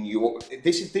 In your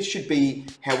this should be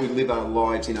how we live our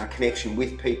lives in our connection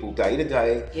with people day to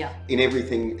day. Yeah. In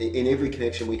everything, in every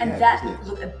connection we have. And that, isn't it?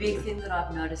 look, a big thing that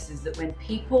I've noticed is that when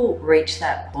people reach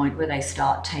that point where they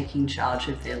start taking charge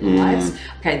of their lives,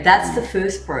 okay, that's the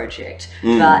first project,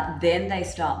 but then they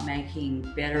start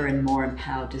making better and more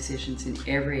empowered decisions in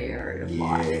every area of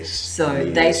life.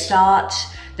 So they start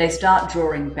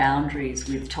drawing boundaries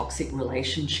with toxic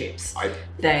relationships.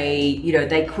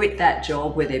 They quit that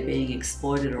job where they're being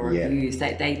exploited or abused.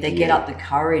 They get up the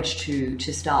courage to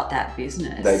start that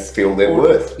business. They feel their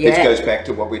worth. This goes back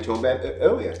to what we were talking about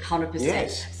earlier. 100%.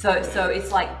 Yes. So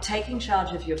it's like taking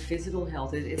charge of your physical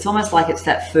health. It's almost like it's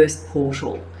that first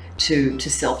portal to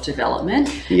self-development,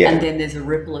 and then there's a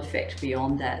ripple effect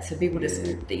beyond that. So people just,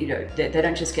 they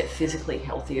don't just get physically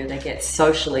healthier, they get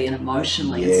socially and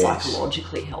emotionally and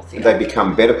psychologically healthier. They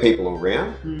become better people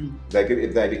around.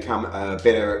 They become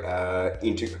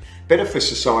better for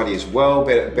society as well,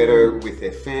 better with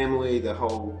their family, the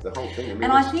whole thing. I mean,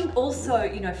 and I think also,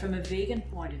 from a vegan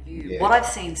point of view, what I've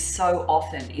seen so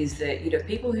often is that,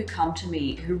 people who come to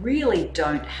me who really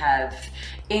don't have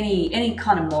any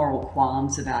kind of moral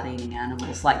qualms about eating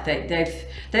animals, like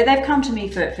they've come to me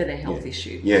for their health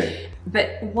issue.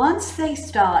 But once they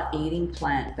start eating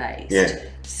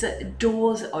plant-based,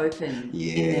 doors open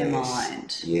in their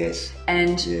mind.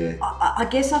 And I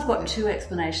guess I've got two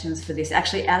explanations for this.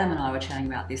 Actually, Adam and I were chatting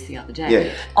about this the other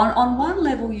day. On one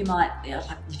level, you might,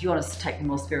 if you want to take the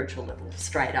more spiritual level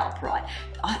straight up, right?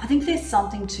 I think there's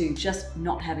something to just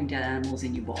not having dead animals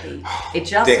in your body. It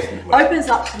just opens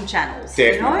up some channels.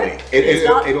 Definitely.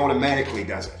 It automatically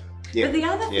does it. But the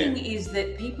other thing is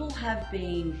that people have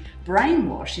been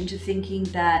brainwashed into thinking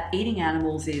that eating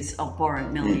animals is, I'll borrow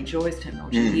Melanie Joy's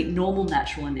terminology, normal,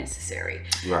 natural and necessary.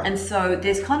 Right. And so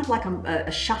there's kind of like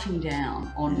a shutting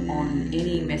down on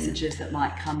any messages that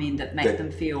might come in that make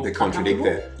them feel that contradict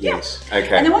that. Yes.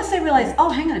 Okay. And then once they realise, oh,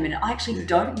 hang on a minute, I actually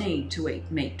don't need to eat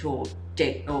meat or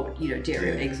dairy or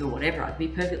eggs or whatever. I'd be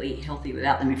perfectly healthy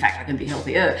without them. In fact, I can be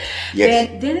healthier.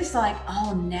 Yes. Then it's like,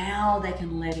 oh, now they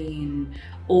can let in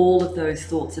all of those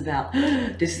thoughts about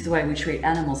this is the way we treat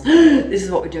animals. This is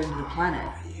what we're doing to the planet.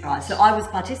 Right. So I was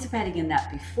participating in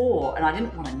that before, and I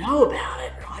didn't want to know about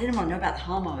it. I didn't want to know about the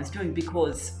harm I was doing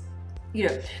because,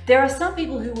 there are some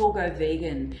people who will go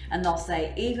vegan and they'll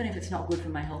say, even if it's not good for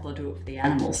my health, I'll do it for the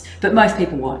animals. But most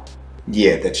people won't.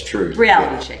 Yeah, that's true.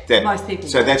 Reality check. Most people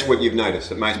So won't. That's what you've noticed,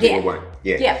 that most people won't.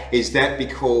 Yeah. Is that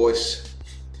because,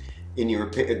 in your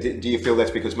opinion, do you feel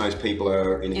that's because most people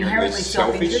are inherently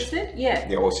self-interested?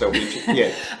 Yeah, or self-interested.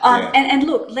 Yeah. And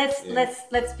look, let's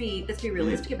be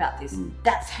realistic about this.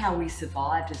 That's how we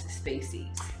survived as a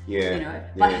species. Yeah.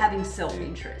 By having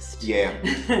self-interest. Yeah.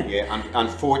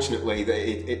 Unfortunately,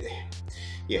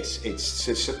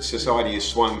 society has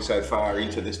swung so far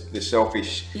into the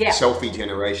selfish, selfie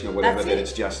generation or whatever that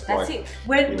it's just that's it.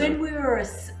 When we were a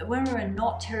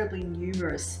not terribly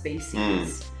numerous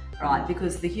species. Right,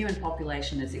 because the human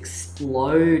population has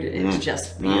exploded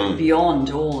just beyond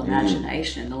all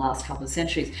imagination in the last couple of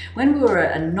centuries. When we were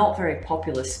a not very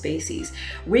popular species,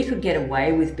 we could get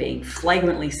away with being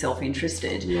flagrantly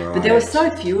self-interested, but there were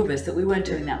so few of us that we weren't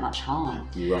doing that much harm.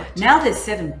 Right. Now there's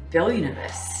 7 billion of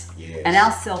us. Yes. And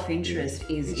our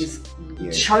self-interest is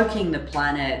choking the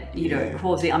planet,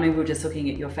 causing, we were just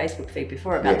looking at your Facebook feed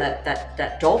before about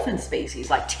that dolphin species,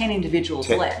 like 10 individuals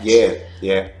left. Yeah.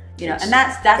 And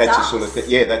that's us. The sort of thing.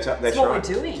 Yeah, that's what right. we're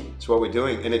doing. It's what we're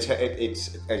doing, and it's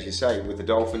as you say, with the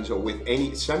dolphins or with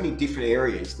so many different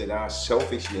areas that our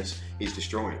selfishness is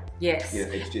destroying. Yes.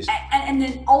 It's just and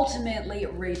then ultimately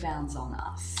it rebounds on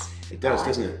us. It does,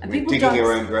 doesn't it? And we're digging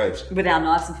our own graves with our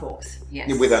knives and forks. Yes.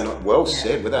 Yeah,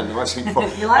 said, with our knives and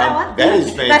forks. You like that one? That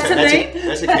is fantastic.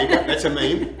 That's a keeper. That's a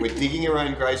meme. We're digging our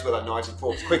own graves with our knives and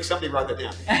forks. Quick, somebody write that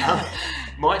down.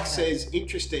 Mike says,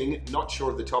 interesting, not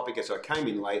sure of the topic as I came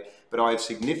in late, but I have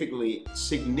significantly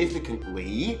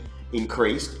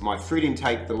increased my food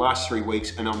intake the last 3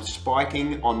 weeks and I'm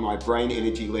spiking on my brain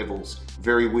energy levels.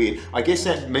 Very weird. I guess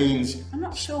that means I'm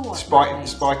not sure what Mike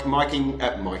is spiking.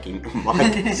 Sorry.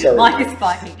 Mike is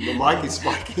spiking. Mike is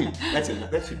spiking.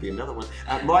 That should be another one.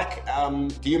 Mike,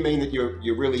 do you mean that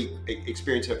you really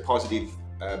experience a positive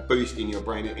boost in your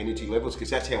brain energy levels? Because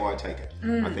that's how I take it.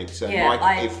 I think so. Yeah,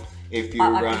 Mike, if you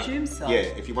I presume so. Yeah,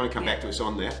 if you want to come back to us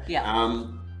on that. Yeah.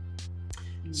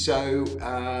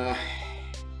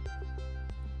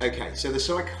 Okay, so the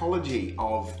psychology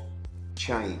of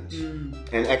change,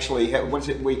 and actually,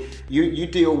 you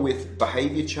deal with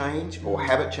behaviour change or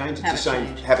habit change? It's the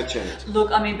same, habit change. Look,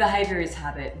 behaviour is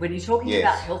habit. When you're talking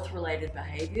about health-related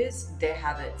behaviours, they're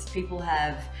habits. People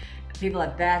have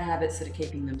bad habits that are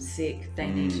keeping them sick. They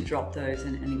need to drop those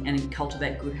and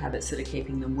cultivate good habits that are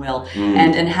keeping them well.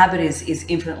 And habit is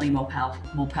infinitely more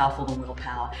powerful than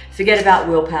willpower. Forget about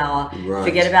willpower. Right.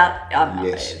 Forget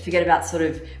about sort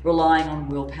of relying on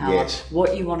willpower. Yes.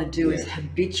 What you want to do is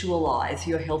habitualize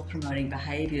your health promoting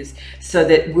behaviors so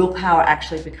that willpower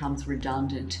actually becomes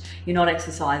redundant. You're not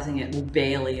exercising it, well,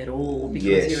 barely at all,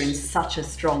 because you're in such a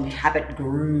strong habit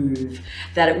groove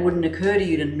that it wouldn't occur to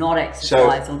you to not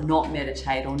exercise or not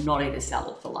meditate or not eat a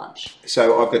salad for lunch.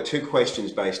 So I've got 2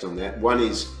 questions based on that. One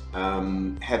is, I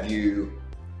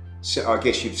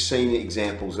guess you've seen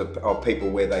examples of people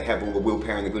where they have all the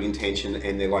willpower and the good intention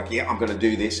and they're like, yeah, I'm going to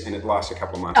do this, and it lasts a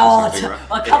couple of months or something, right?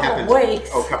 A couple of weeks.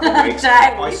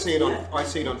 I see it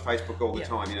on Facebook all the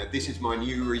time. This is my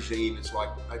new regime. It's like,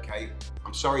 okay,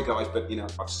 I'm sorry guys, but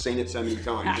I've seen it so many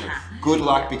times. Good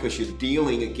luck, because you're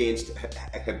dealing against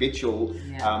habitual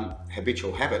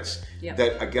habits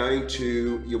that are going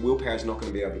to, your willpower is not going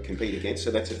to be able to compete against.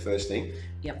 So that's the first thing.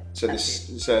 Yep. So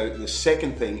the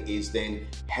second thing is then,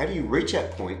 how do you reach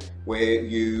that point where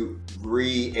you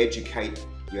re-educate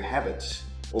your habits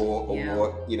so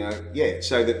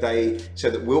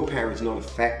that willpower is not a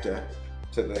factor,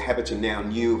 so the habits are now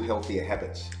new, healthier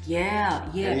habits. Yeah.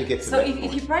 How do you get to so that if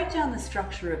point? you break down the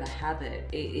structure of a habit,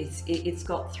 it's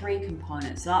got 3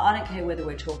 components. So I don't care whether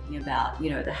we're talking about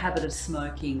the habit of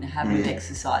smoking, the habit of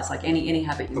exercise, like any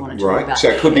habit you want to talk about. So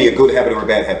it could be a good habit or a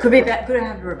bad habit. Could be a good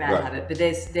habit or a bad habit, but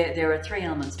there are 3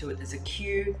 elements to it. There's a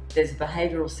cue, there's a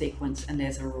behavioural sequence, and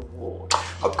there's a reward.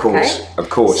 Of course.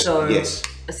 So, yes.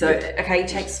 So, okay, you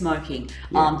take smoking.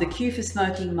 The cue for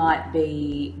smoking might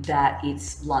be that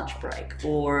it's lunch break,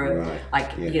 or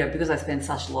you know, because I spend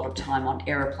such a lot of time on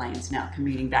aeroplanes now,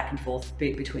 commuting back and forth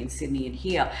between Sydney and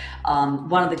here.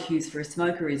 One of the cues for a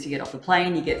smoker is you get off the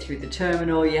plane, you get through the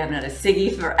terminal, you haven't had a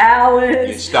ciggy for hours.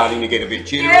 You're starting to get a bit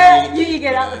jittery. Yeah, you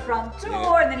get out the front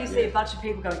door, and then you see a bunch of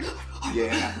people going.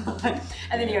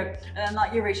 And then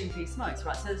you're reaching for your smokes,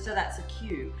 right? So that's a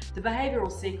cue. The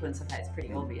behavioural sequence, okay, it's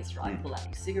pretty obvious, right? Pull out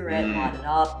your cigarette, light it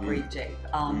up, breathe deep.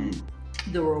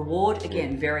 The reward,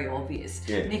 again, very obvious.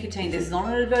 Nicotine, this is not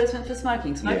an advertisement for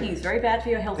smoking. Smoking is very bad for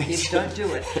your health, kids. Don't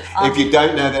do it. If you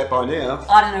don't know that by now.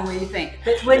 I don't know what you think.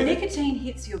 But when nicotine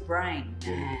hits your brain,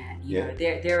 man, you know,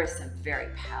 there are some very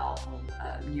powerful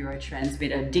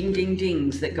neurotransmitter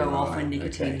ding-ding-dings that go off when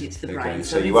nicotine hits the brain.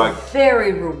 So you are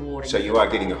very rewarding. So you are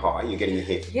getting a high, you're getting a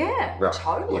hit. Yeah,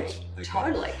 totally.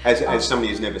 Totally. As somebody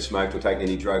who's never smoked or taken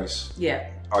any drugs, yeah,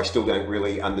 I still don't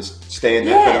really understand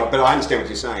that, but I understand what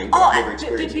you're saying. But I've never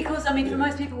experienced it. Because I mean, for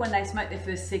most people, when they smoke their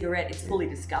first cigarette, it's fully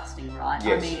disgusting, right?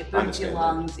 Yes, I mean, it burns your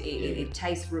lungs, it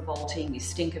tastes revolting, you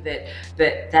stink of it.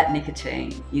 But that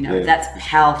nicotine, you know, that's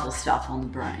powerful stuff on the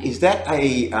brain. Is that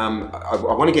a? I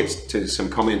want to get to some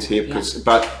comments here,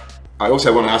 but I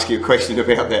also want to ask you a question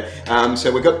about that.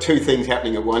 So we've got two things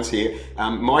happening at once here.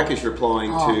 Mike is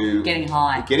replying to getting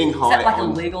high. Getting high. Is that like a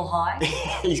legal high?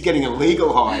 He's getting a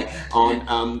legal high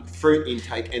on fruit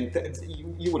intake, and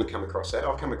you would have come across that.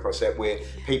 I've come across that where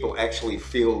people actually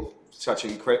feel such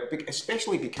incredible,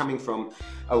 especially coming from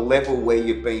a level where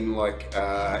you've been like,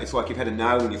 it's like you've had a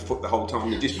nail in your foot the whole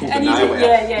time. You just pulled the nail out,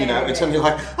 and suddenly you're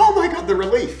like, oh my god, the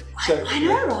relief. So, I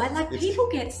know, right? Like people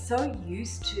get so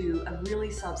used to a really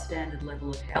substandard level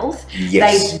of health,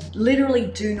 they literally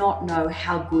do not know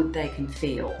how good they can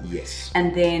feel. Yes.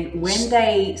 And then when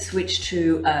they switch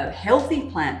to a healthy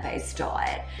plant-based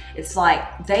diet, it's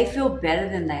like they feel better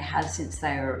than they have since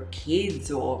they were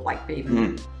kids, or like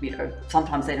even, you know,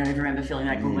 sometimes they don't even remember feeling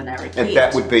that good when they were a kid. And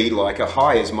that would be like a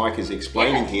high, as Mike is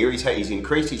explaining here. He's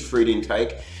increased his fruit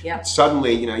intake.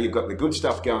 Suddenly, you know, you've got the good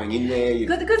stuff going in there. You've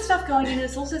got the good stuff going in, and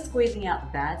it's also squeezing out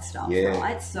the bad stuff,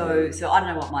 right? So I don't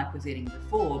know what Mike was eating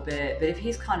before, but if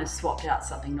he's kind of swapped out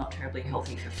something not terribly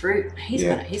healthy for fruit, he's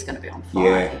gonna be on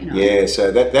fire. You know?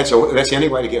 So that's the only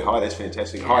way to get high. That's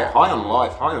fantastic. High on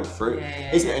life, high on fruit.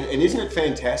 Isn't it? And isn't it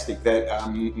fantastic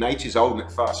that nature's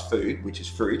ultimate fast food, which is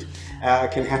fruit,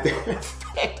 can have that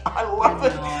effect? I love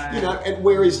it. You know, and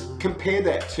whereas compare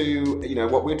that to, you know,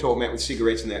 what we're talking about with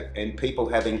cigarettes and people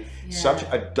having such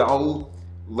a dull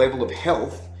level of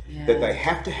health that they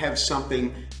have to have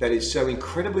something that is so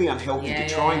incredibly unhealthy to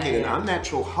try and get an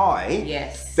unnatural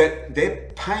high that they're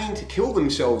paying to kill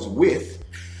themselves with.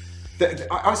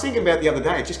 I was thinking about the other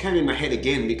day, it just came in my head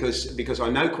again because I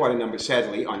know quite a number,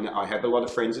 sadly, I have a lot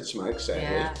of friends that smoke,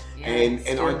 sadly, and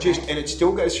it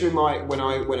still goes through when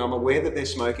I'm aware that they're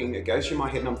smoking, it goes through my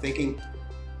head and I'm thinking,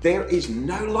 there is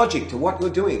no logic to what you're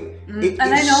doing. It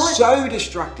is so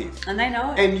destructive. And they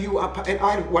know it.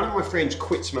 And one of my friends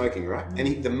quit smoking, right?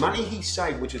 And the money he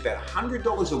saved, which is about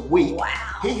 $100 a week,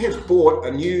 he has bought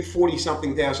a new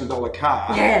 $40,000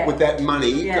 car with that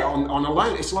money on a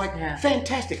loan. It's like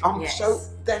fantastic. So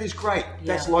that is great.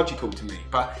 That's logical to me.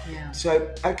 But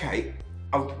so okay,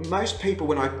 most people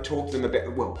when I talk to them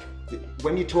about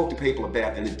when you talk to people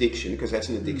about an addiction, because that's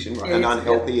an addiction, right? An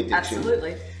unhealthy addiction.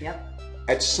 Absolutely.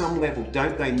 At some level,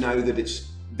 don't they know that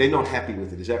they're not happy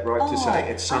with it? Is that right to say?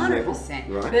 At some 100%.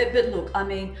 level, right? But look, I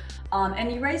mean,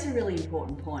 and you raise a really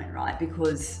important point, right?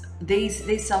 Because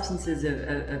these substances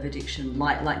of addiction,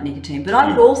 like nicotine, but I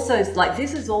would also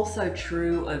this is also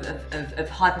true of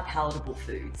hyperpalatable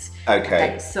foods.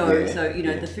 Okay. So you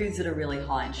know the foods that are really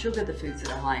high in sugar, the foods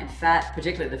that are high in fat,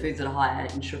 particularly the foods that are high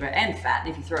in sugar and fat.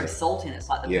 And if you throw salt in, it's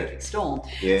like the perfect storm.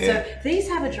 So these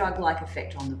have a drug-like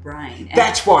effect on the brain.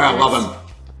 That's why I love them.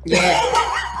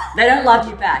 They don't love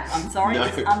you back. I'm sorry,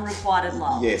 it's unrequited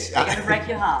love. Yes. They're going to break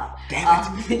your heart.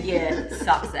 Damn it. It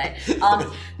sucks, eh?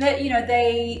 But, you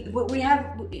know, we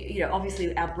have, you know,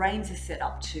 obviously our brains are set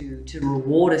up to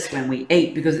reward us when we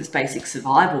eat because it's basic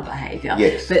survival behavior.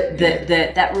 Yes. But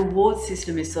that reward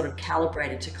system is sort of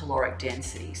calibrated to caloric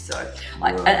density. So,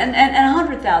 like, and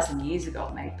 100,000 years ago,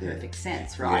 it made perfect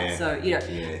sense, right? So, you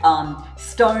know,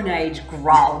 Stone Age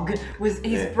Grug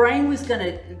his brain was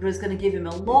going to give him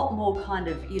a lot more kind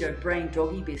of, you know, brain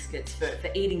doggy biscuits for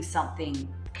eating something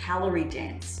calorie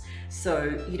dense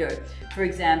So, you know, for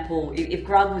example, if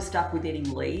Grug was stuck with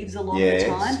eating leaves a lot of the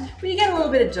time, well, you get a little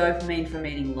bit of dopamine from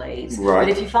eating leaves. Right. But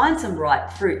if you find some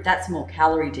ripe fruit, that's more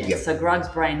calorie dense. Yep. So Grug's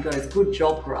brain goes, good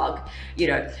job, Grug. You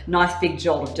know, nice big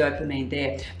jolt of dopamine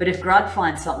there. But if Grug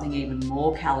finds something even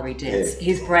more calorie dense,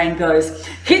 his brain goes,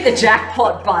 hit the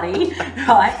jackpot, buddy,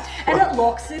 right? And it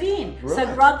locks it in. Right. So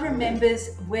Grug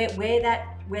remembers where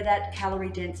that calorie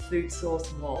dense food source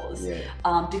was,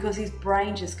 because his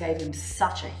brain just gave him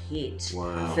such a hit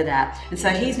for that. And so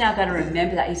he's now going to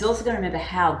remember that. He's also going to remember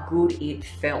how good it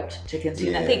felt to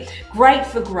consume that thing. Great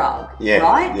for Grug,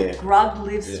 right? Yeah. Grug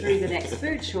lives through the next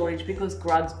food shortage because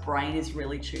Grug's brain is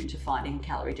really tuned to finding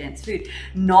calorie dense food.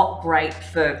 Not great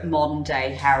for modern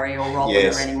day Harry or Robin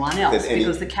or anyone else,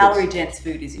 because the calorie dense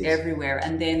food is everywhere.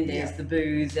 And then there's the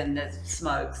booze and the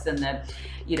smokes and the,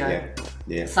 you know,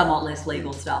 somewhat less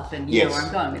legal stuff, and you know where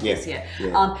I'm going with this.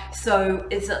 So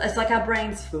it's like our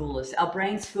brains fool us. Our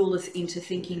brains fool us into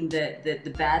thinking that the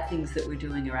bad things that we're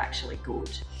doing are actually good.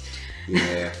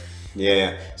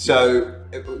 So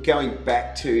going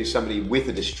back to somebody with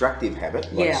a destructive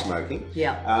habit like smoking,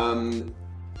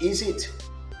 is it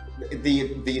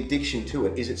the addiction to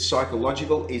it? Is it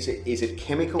psychological? Is it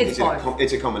chemical? It's both.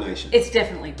 It's a combination. It's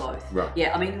definitely both. Right.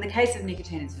 Yeah. I mean, in the case of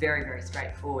nicotine, it's very, very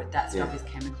straightforward. That stuff is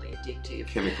chemically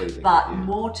addictive. But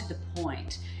more to the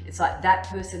point, it's like that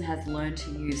person has learned to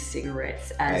use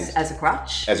cigarettes as a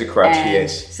crutch. As a crutch, and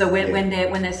so when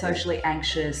they're socially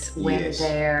anxious, when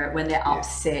they're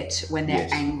upset, when they're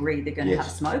angry, they're going to have a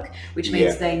smoke, which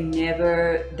means they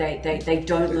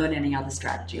don't learn any other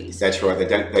strategies. That's right.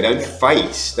 They don't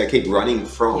face. They keep running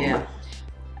from.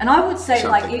 And I would say,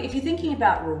 like, if you're thinking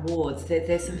about rewards,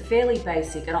 there's some fairly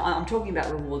basic, and I'm talking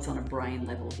about rewards on a brain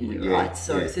level here, right?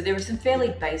 So there are some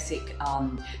fairly basic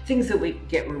things that we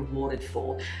get rewarded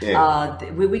for.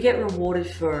 We get rewarded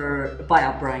by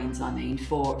our brains, I mean,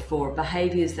 for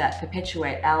behaviours that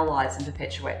perpetuate our lives and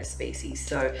perpetuate the species.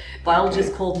 So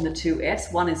biologists call them the two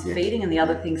Fs. One is feeding, and the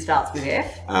other thing starts with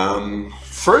F.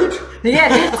 Fruit. Yeah,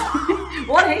 that's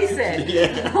what he said.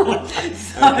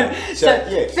 So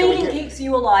feeding keeps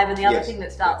you alive. And the other thing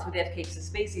that starts with F keeps the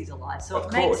species alive. So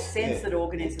it makes sense that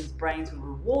organisms' brains will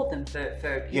reward them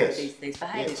for these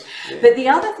behaviours. But the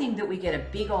other thing that we get a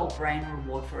big old brain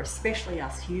reward for, especially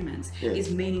us humans,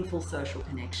 is meaningful social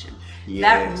connection.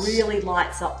 That really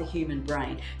lights up the human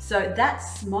brain. So that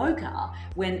smoker,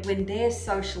 when they're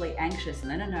socially anxious and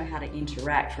they don't know how to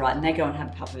interact, right, and they go and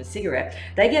have a puff of a cigarette,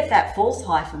 they get that false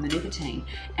high from the nicotine,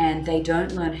 and they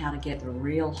don't learn how to get the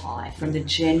real high from the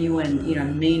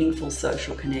genuine, meaningful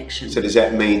social connection. So does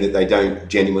that mean that they don't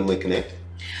genuinely connect?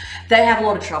 They have a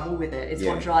lot of trouble with it. It's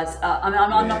what drives. I'm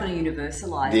not going to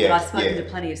universalise, but I've spoken to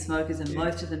plenty of smokers, and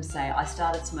most of them say, I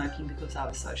started smoking because I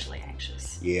was socially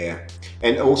anxious. Yeah,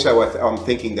 and also I'm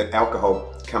thinking that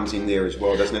alcohol comes in there as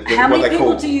well, doesn't it? How many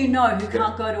people do you know who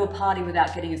can't go to a party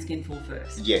without getting a skinful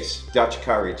first? Yes, Dutch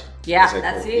courage. Yeah,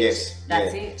 that's it. Yes,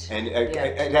 that's it. And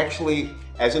it actually,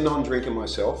 as a non-drinker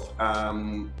myself,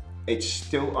 I'm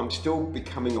still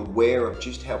becoming aware of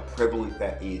just how prevalent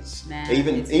that is. Man,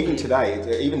 even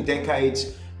today, even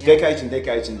decades and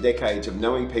decades and decades of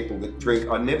knowing people that drink,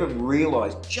 I never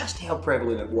realised just how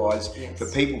prevalent it was for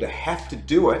people to have to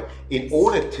do it in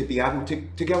order to be able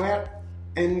to go out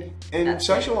and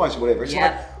socialise or whatever. It's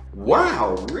like,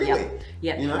 wow, really?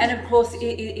 Yeah. And of course,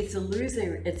 it's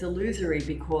illusory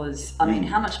because, I mean,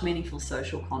 how much meaningful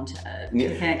social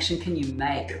connection can you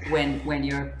make when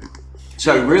you're...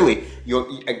 So really, you're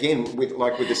again with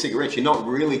the cigarettes, you're not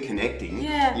really connecting.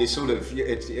 You're sort of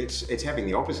it's having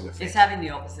the opposite effect. It's having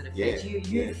the opposite effect.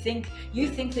 You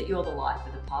think that you're the life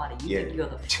of the party. You think you're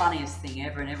the funniest thing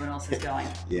ever, and everyone else is going.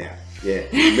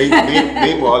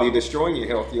 Meanwhile, you're destroying your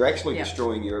health. You're actually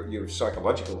destroying your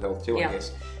psychological health too, I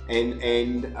guess. And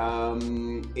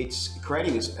it's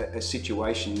creating a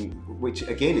situation which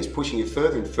again is pushing you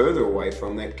further and further away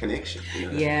from that connection.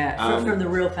 From the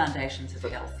real foundations of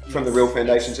health. From the real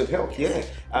foundations of health,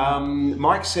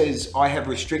 Mike says, I have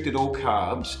restricted all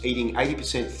carbs, eating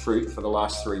 80% fruit for the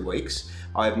last 3 weeks.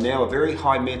 I have now a very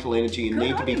high mental energy and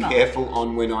need to be careful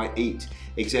on when I eat.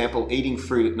 Example, eating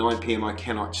fruit at 9 p.m. I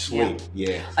cannot sleep.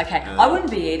 Okay, I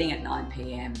wouldn't be eating at 9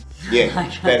 p.m.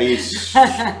 That is,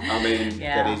 I mean,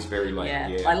 that is very late.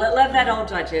 Let that old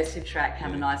digestive tract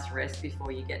have a nice rest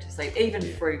before you get to sleep. Even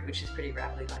fruit, which is pretty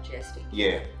rapidly digesting.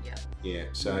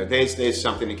 So there's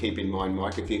something to keep in mind,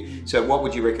 Mike. So what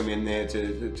would you recommend there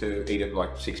to eat at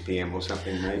like 6 p.m. or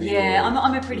something maybe?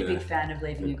 I'm a pretty big fan of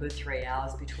leaving a good 3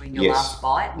 hours between your last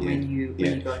bite and when you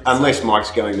go to Unless sleep.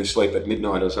 Mike's going to sleep at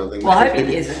midnight or something. Well, I hope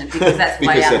really isn't, because that's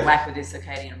way out of whack with this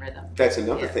circadian rhythm. That's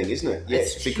another thing, isn't it?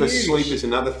 Yes, because sleep is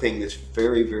another thing that's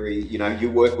very, very, you know, you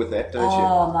work with that, don't you?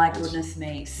 Oh my goodness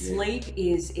me. Sleep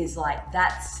is like,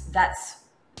 that's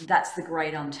the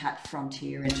great untapped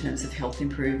frontier in terms of health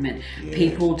improvement.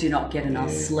 People do not get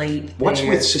enough sleep. What's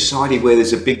with society where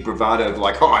there's a big bravado of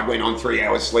like, oh, I went on 3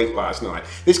 hours sleep last night.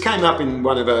 This came up in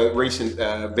one of a recent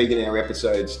Vegan Hour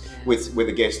episodes with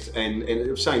a guest, and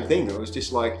the same thing. I was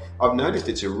just like, I've noticed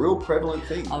it's a real prevalent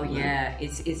thing. Oh yeah,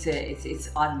 it's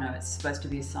I don't know, it's supposed to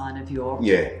be a sign of your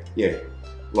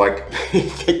like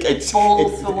it's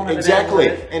exactly,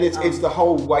 and it's the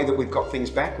whole way that we've got things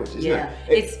backwards, isn't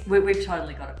it? We've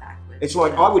totally got it backwards. It's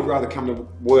like I would rather come to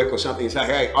work or something and say,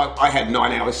 hey, I had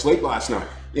 9 hours sleep last night.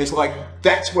 It's like,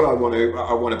 that's what I want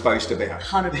to boast about.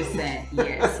 100%,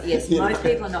 yes. Most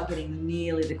people are not getting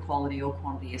nearly the quality or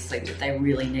quantity of sleep that they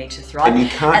really need to thrive. And you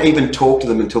can't even talk to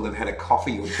them until they've had a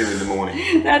coffee or two in the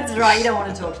morning. That's right, you don't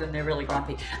want to talk to them, they're really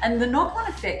grumpy. And the knock-on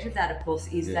effect of that, of course,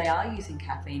 is they are using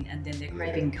caffeine and then they're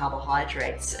craving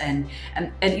carbohydrates. And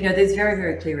you know, there's very,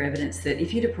 very clear evidence that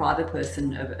if you deprive a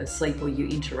person of sleep, or you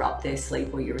interrupt their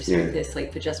sleep, or you restrict their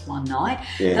sleep for just one night,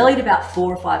 they'll eat about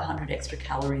 400 or 500 extra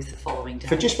calories the following day.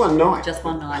 For just one night? Just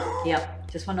one night, yep.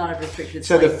 Just one night of restricted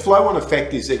sleep. So the flow-on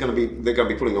effect is they're going to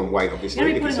be putting on weight, obviously. They're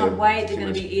going to be putting on weight. They're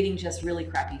going to be eating just really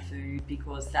crappy food,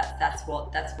 because that's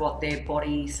what their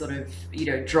body sort of, you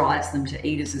know, drives them to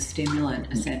eat as a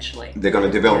stimulant, essentially. They're going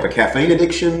to develop a caffeine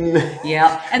addiction.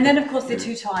 Yeah, and then of course they're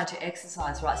too tired to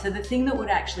exercise, right? So the thing that would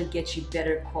actually get you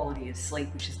better quality of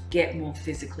sleep, which is get more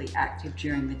physically active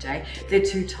during the day, they're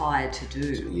too tired to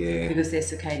do. Yeah. Because their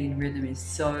circadian rhythm is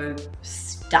so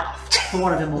stuffed, for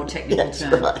want of a more technical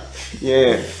term. Right.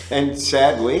 Yeah, and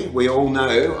sadly, we all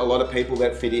know a lot of people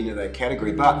that fit into that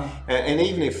category. But and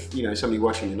even if, you know, somebody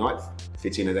watching tonight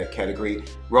fits into that category,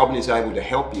 Robin is able to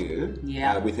help you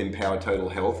with Empower Total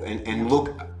Health and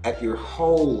look at your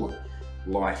whole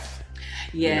life.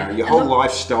 Yeah, you know, your whole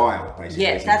lifestyle, basically.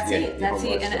 Yeah, that's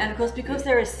it. And of course, because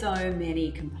there are so many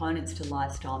components to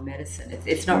lifestyle medicine,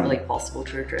 it's not really possible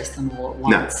to address them all at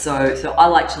once. No. So I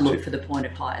like to look for the point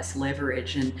of highest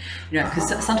leverage, and you know,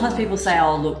 because sometimes people say,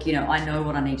 oh look, you know, I know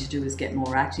what I need to do is get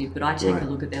more active, but I take a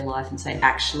look at their life and say,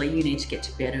 actually, you need to get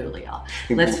to bed earlier.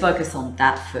 Let's focus on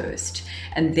that first,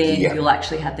 and then you'll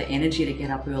actually have the energy to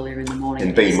get up earlier in the morning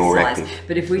and be more active.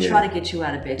 But if we try to get you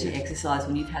out of bed to exercise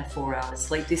when you've had 4 hours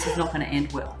sleep, this is not going to end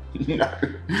well.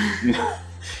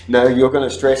 No, you're going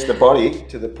to stress the body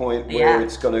to the point where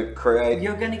it's going to create...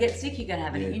 You're going to get sick, you're going to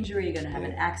have an injury, you're going to have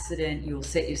an accident, you'll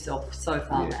set yourself so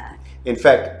far back. In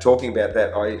fact, talking about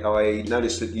that, I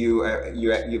noticed that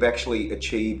you've actually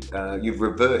achieved, you've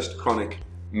reversed chronic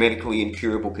medically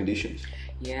incurable conditions.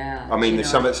 Yeah. I mean,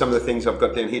 some of the things I've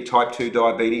got down here: type 2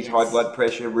 diabetes, high blood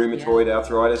pressure, rheumatoid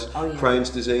arthritis,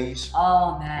 Crohn's disease.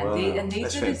 Oh man, wow, and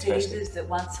these are diseases that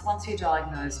once you're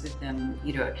diagnosed with them,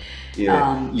 you know,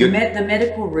 the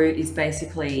medical route is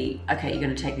basically, okay, you're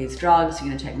going to take these drugs, you're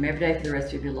going to take them every day for the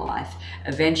rest of your life.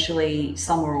 Eventually,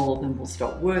 some or all of them will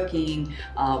stop working.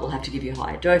 We'll have to give you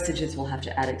higher dosages. We'll have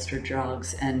to add extra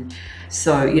drugs, and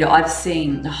so you know, I've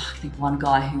seen, I think one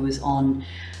guy who was on.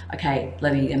 Okay,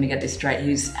 let me get this straight. He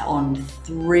was on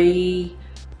 3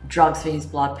 drugs for his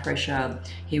blood pressure.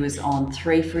 He was on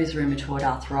 3 for his rheumatoid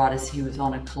arthritis. He was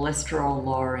on a cholesterol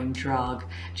lowering drug.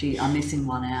 Gee, I'm missing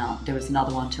one out. There was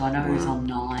another one too. I know he was on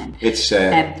 9. It's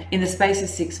sad. And in the space of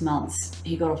 6 months,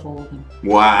 he got off all of them.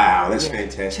 Wow, that's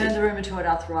fantastic. Turned the rheumatoid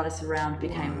arthritis around,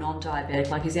 became non-diabetic.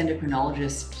 Like his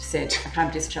endocrinologist said, okay,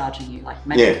 I'm discharging you. Like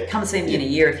maybe come see me in a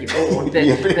year if you're bored,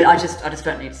 but I just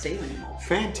don't need to see you anymore.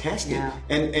 Fantastic. Yeah.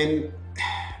 And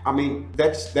I mean,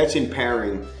 that's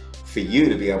empowering for you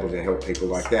to be able to help people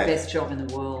like that. Best job in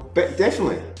the world. But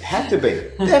definitely, have to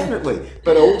be, definitely.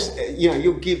 But also, you know,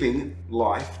 you're giving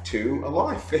life to a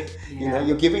life. You know,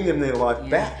 you're giving them their life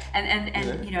back.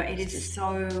 And you know, it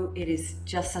is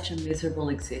just such a miserable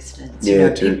existence.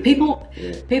 Yeah, you know,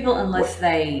 people unless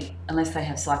they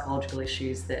have psychological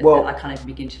issues that I can't even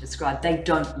begin to describe, they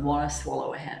don't want to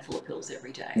swallow a handful of pills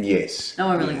every day. Yes. No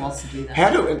one really wants to do that.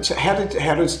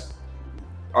 How does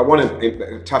I want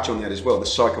to touch on that as well, the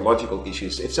psychological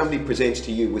issues. If somebody presents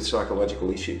to you with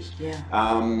psychological issues,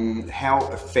 how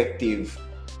effective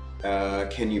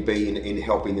can you be in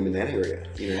helping them in that area?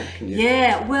 You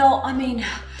know, well, I mean,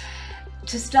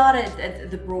 To start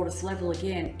at the broadest level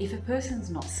again, if a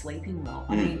person's not sleeping well,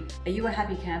 I mean, are you a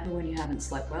happy camper when you haven't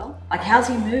slept well? Like, how's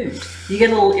your mood? You get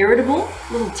a little irritable,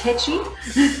 a little tetchy?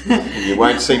 You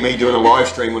won't see me doing a live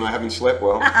stream when I haven't slept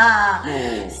well.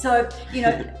 So, you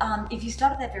know, if you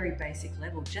start at that very basic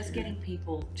level, just getting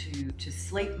people to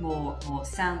sleep more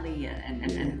soundly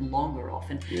and longer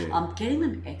often, getting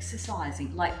them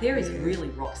exercising, like there is really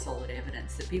rock solid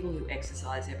evidence that people who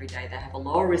exercise every day, they have a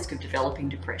lower risk of developing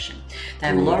depression. They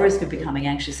have a lower risk of becoming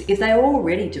anxious. If they are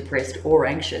already depressed or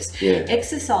anxious,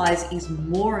 exercise is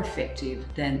more effective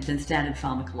than standard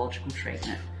pharmacological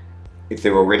treatment. If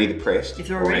they're already depressed,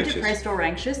 depressed or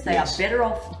anxious, they are better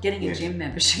off getting a gym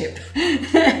membership.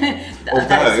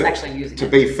 Although, actually using to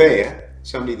be fair,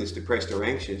 somebody that's depressed or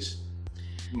anxious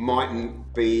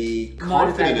mightn't be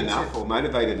confident enough or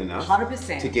motivated enough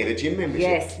 100% to get a gym membership.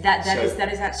 Yes, that is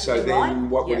absolutely right. So then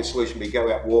what would a solution be? Go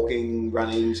out walking,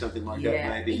 running, something like that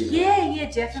maybe?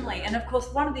 Yeah, definitely. And of course,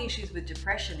 one of the issues with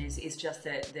depression is just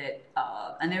that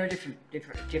and there are different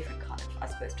kind of, I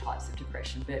suppose, types of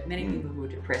depression, but many people who are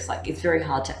depressed, like it's very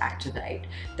hard to activate.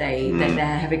 They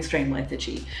have extreme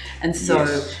lethargy. And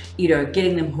so, you know,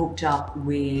 getting them hooked up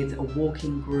with a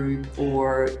walking group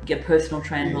or get a personal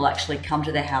trainer who will actually come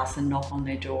to their house and knock on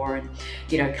their door and,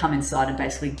 you know, come inside and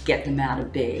basically get them out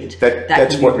of bed.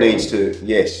 That's what needs to,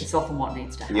 It's often what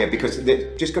needs to happen. Yeah, because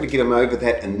they've just got to get them over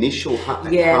that initial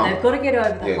hump. Yeah, they've got to get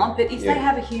over the hump. But if they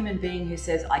have a human being who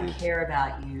says, "I care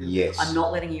about you. I'm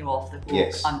not letting you off the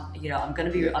hook. I'm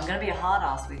going to be a hard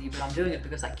ass with you, but I'm doing it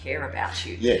because I care about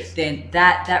you." Then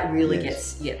that really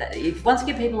gets if once you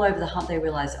get people over the hump, they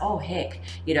realize, oh heck,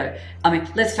 you know, I mean,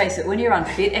 let's face it, when you're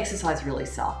unfit, exercise really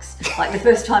sucks. Like the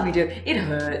first time you do it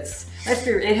hurts.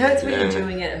 It hurts when you're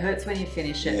doing it. It hurts when you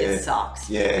finish it. It sucks.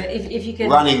 Yeah. But if you can,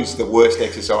 running's the worst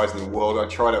exercise in the world. I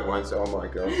tried it once. Oh my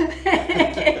god.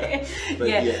 but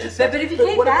if you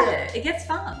keep at it gets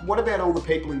fun. What about all the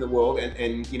people in the world?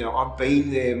 And you know, I've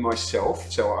been there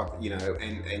myself. So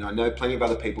and I know plenty of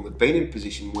other people that've been in a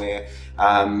position where,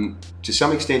 to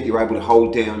some extent, you're able to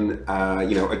hold down,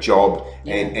 a job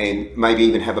and maybe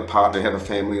even have a partner, have a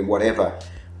family, and whatever.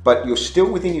 But you're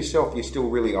still within yourself. You're still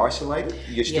really isolated.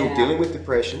 You're still dealing with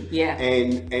depression.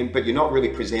 But you're not really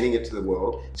presenting it to the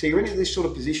world. So you're in this sort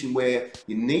of position where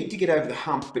you need to get over the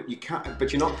hump, but you can't.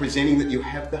 But you're not presenting that you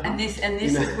have the hump. And this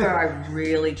is where I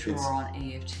really draw on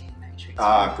EFT and Matrix.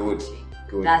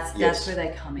 Good. That's where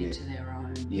they come into their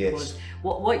own. Yes.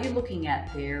 What you're looking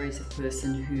at there is a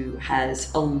person who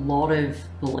has a lot of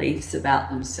beliefs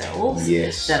about themselves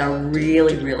that are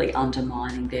really, really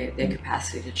undermining their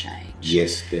capacity to change.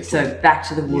 Yes, definitely. So back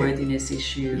to the worthiness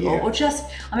issue, or just,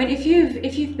 I mean, if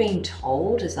you've been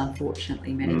told, as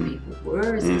unfortunately many people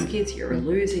were as kids, you're a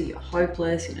loser, you're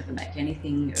hopeless, you never make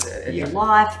anything of your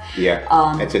life.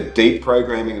 It's a deep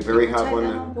programming, a very hard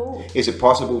one. Is it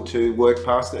possible to work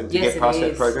past that, to get past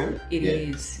that program? It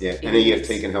is. Yeah, and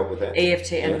EFT can help with that.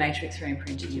 EFT and matrix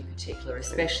reimprinting in particular,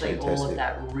 especially all of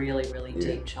that really, really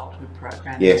deep childhood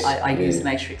programming. Yes. I use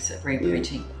matrix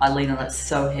reimprinting. I lean on it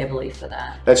so heavily for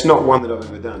that. That's not one that I've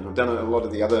ever done. I've done a lot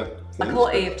of the other things. I call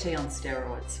it EFT on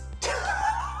steroids.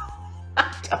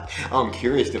 I'm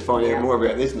curious to find out more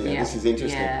about this now. This is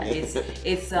interesting.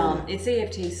 It's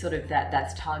EFT sort of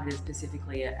that's targeted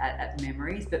specifically at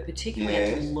memories, but particularly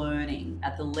at learning,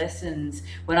 at the lessons.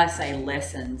 When I say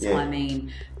lessons, I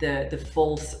mean the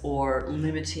false or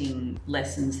limiting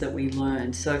lessons that we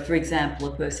learn. So, for example,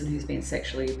 a person who's been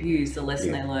sexually abused, the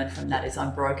lesson they learned from that is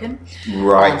I'm broken.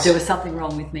 Right. There was something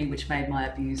wrong with me which made my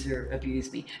abuser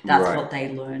abuse me. That's what they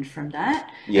learned from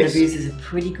that. And abusers are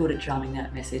pretty good at drumming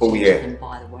that message into them,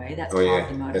 by the way. That's part of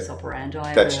the modus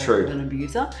operandi of an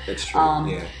abuser. That's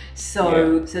true.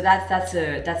 So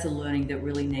that's a learning that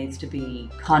really needs to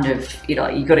be kind of, you got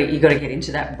to get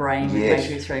into that brain with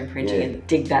matrix reimprinting and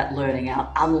dig that learning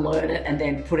out, unlearn it, and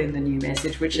then put in the new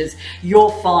message, which is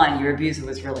you're fine. Your abuser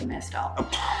was really messed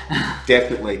up.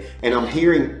 Definitely. And I'm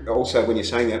hearing also when you're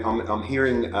saying that, I'm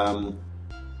hearing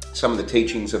some of the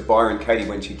teachings of Byron Katie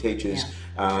when she teaches.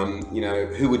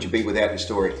 Who would you be without your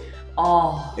story?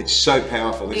 Oh, it's so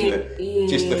powerful, isn't it?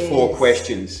 Just the 4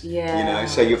 questions.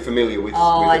 So you're familiar with.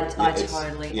 I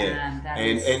totally am.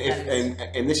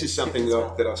 And this is something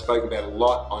that I've spoken about a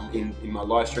lot in my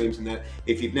live streams, and that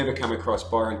if you've never come across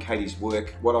Byron Katie's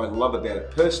work, what I love about it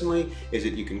personally is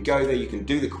that you can go there, you can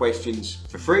do the questions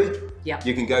for free.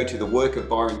 You can go to the work of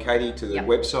Byron Katie, to the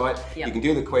website. You can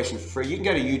do the questions for free. You can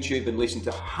go to YouTube and listen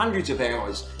to hundreds of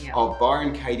hours of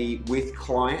Byron Katie with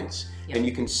clients. And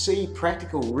you can see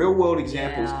practical, real-world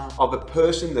examples of a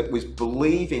person that was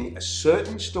believing a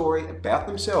certain story about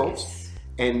themselves,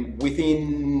 and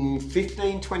within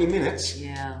 15, 20 minutes,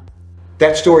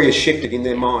 that story has shifted in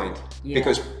their mind.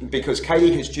 Yeah. Because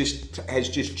Katie has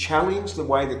just challenged the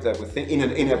way that they were thinking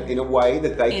in a way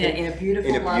that they in a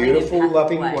beautiful,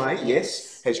 loving way.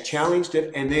 Yes, has challenged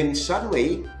it, and then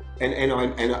suddenly,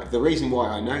 and the reason why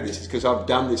I know this is because I've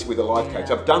done this with a life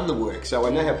coach. I've done the work, so I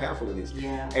know how powerful it is.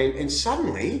 Yeah. And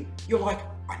suddenly you're like,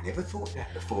 I never thought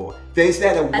that before. There's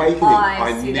that awakening.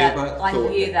 I hear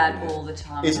that all the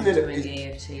time. Isn't when it? I'm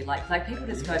doing EFT, like people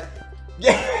just go,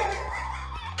 yeah.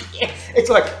 It's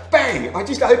like, bang, I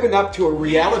just opened up to a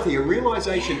reality, a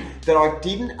realization that I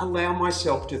didn't allow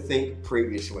myself to think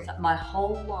previously. My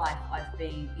whole life I've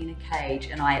been in a cage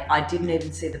and I didn't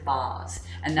even see the bars.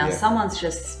 And now someone's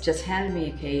just handed me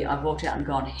a key, I've walked out and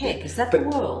gone, heck, is that the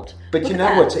world? But you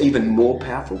know what's even more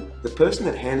powerful? The person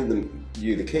that handed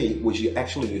you the key was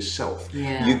actually yourself.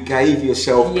 Yeah. You gave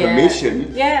yourself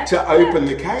permission to open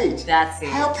the cage. That's it.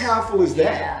 How powerful is that?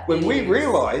 Yeah, when we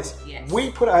realize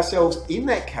we put ourselves in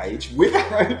that cage with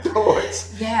our own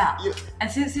thoughts. Yeah.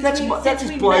 And that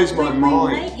just blows my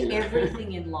mind. We make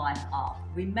everything in life up.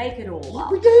 We make it all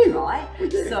up. We do. Right? We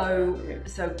do. So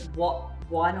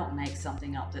why not make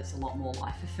something up that's a lot more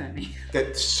life-affirming?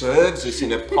 That serves us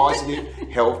in a positive,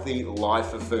 healthy,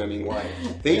 life-affirming way.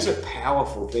 These are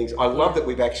powerful things. I love that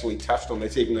we've actually touched on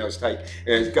this, even though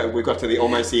we've got to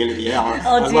almost the end of the hour.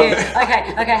 Oh dear.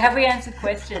 Okay. Have we answered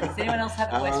questions? Does anyone else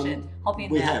have a question? Hop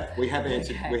in now. We have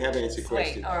answered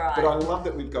questions. All right. But I love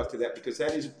that we've got to that because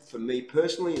that is, for me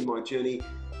personally in my journey,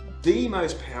 the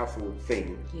most powerful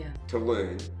thing to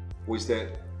learn was that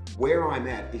where I'm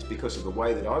at is because of the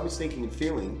way that I was thinking and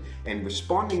feeling and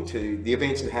responding to the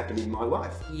events that happened in my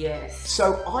life. Yes.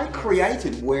 So I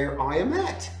created where I am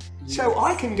at. Yes. So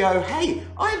I can go, hey,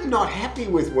 I'm not happy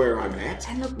with where I'm at.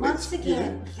 And look, once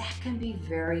again, that can be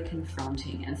very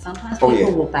confronting. And sometimes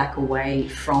people will back away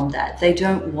from that. They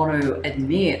don't want to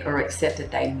admit or accept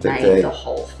that they made the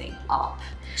whole thing up.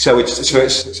 So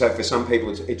so for some people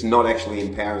it's not actually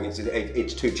empowering.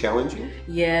 It's too challenging.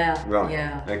 Yeah. Right.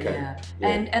 Yeah. Okay. Yeah.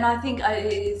 And I think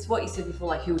it's what you said before.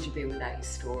 Like, who would you be without your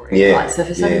story? Yeah. Right? So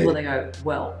for some people, they go,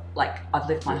 well, like I've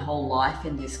lived my whole life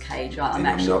in this cage. I'm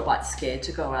actually quite scared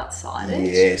to go outside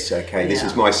it. Yes. Okay. This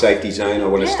is my safety zone. I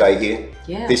want to stay here.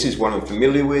 Yeah. This is what I'm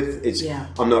familiar with.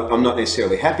 I'm not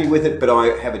necessarily happy with it, but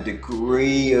I have a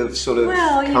degree of sort of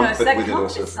comfort with it. It's that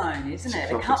comfort zone, isn't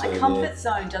it? A comfort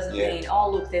zone doesn't mean, oh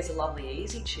look, there's a lovely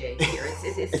easy chair here.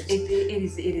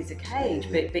 It is a cage,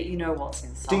 but you know what's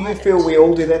inside. Do you feel we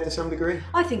all do that to some degree?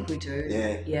 I think we do.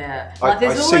 Yeah. Yeah. Like,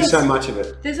 I see so much of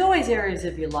it. There's always areas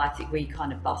of your life that where you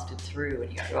kind of busted through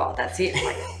and you go, oh, that's it.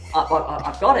 Like,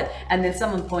 I've got it. And then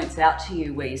someone points out to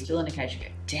you where you're still in a cage, you go,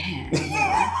 damn.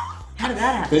 How did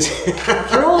that happen?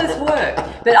 For all this work.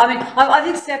 But I mean, I've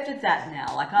accepted that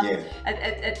now. Like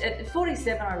at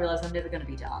 47, I realised I'm never going to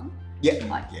be done. Yeah.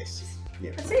 Like, yes.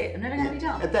 Yeah. That's it. I'm never going to be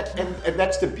done. And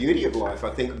that's the beauty of life.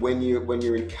 I think when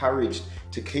you're encouraged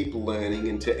to keep learning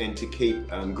and to keep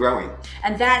growing.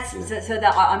 And that's so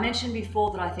that I mentioned before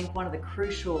that I think one of the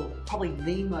crucial, probably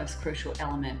the most crucial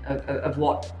element of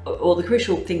what, or the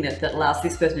crucial thing that allows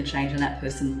this person to change and that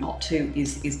person not to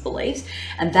is beliefs.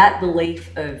 And that belief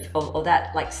of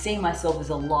that, like seeing myself as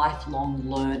a lifelong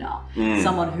learner,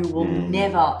 someone who will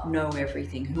never know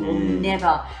everything, who will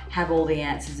never have all the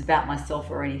answers about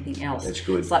myself or anything else. That's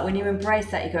good. It's like when you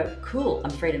embrace that, you go, cool,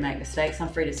 I'm free to make mistakes, I'm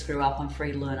free to screw up, I'm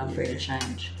free to learn, I'm free to change.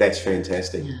 That's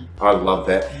fantastic. I love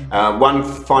that. One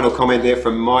final comment there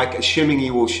from Mike. Assuming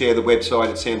you will share the website,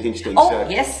 it sounds interesting. Oh,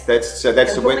 yes. That's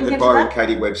the Byron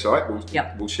Katie website.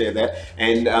 We'll share that.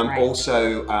 And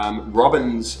also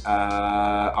Robin's,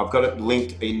 I've got it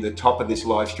linked in the top of this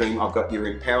live stream. I've got your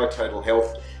Empower Total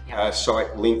Health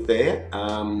site linked there.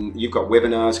 You've got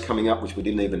webinars coming up, which we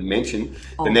didn't even mention.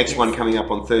 The next one coming up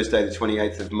on Thursday, the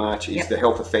 28th of March, is the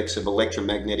health effects of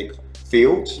electromagnetic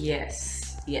fields.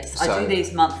 Yes, I do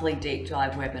these monthly deep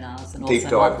dive webinars and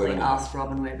also monthly Ask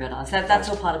Robin webinars. That's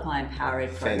all part of my Empower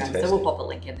Ed program. Fantastic. So we'll pop a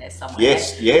link in there somewhere.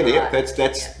 Yes,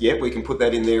 we can put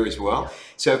that in there as well.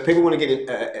 So if people want to get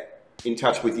in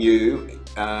touch with you,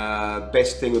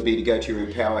 best thing would be to go to your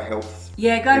Empower Health.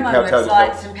 Yeah, go to my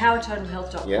website, it's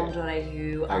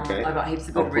empowertotalhealth.com.au. I've got heaps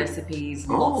of good recipes,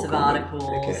 lots of articles.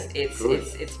 Okay.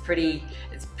 It's pretty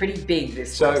big,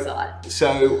 this website.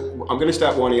 So I'm going to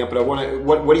start winding up, but I want to.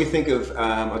 What do you think of?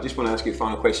 I just want to ask you a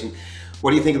final question.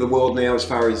 What do you think of the world now as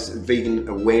far as vegan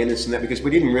awareness and that? Because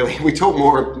we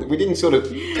didn't sort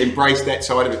of embrace that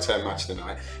side of it so much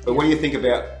tonight. But what do you think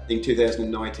about in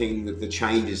 2019 the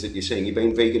changes that you're seeing? You've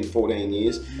been vegan 14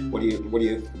 years.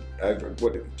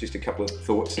 Just a couple of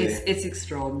thoughts there. It's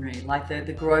extraordinary. Like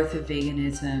the growth of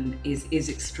veganism is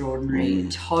extraordinary.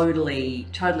 Totally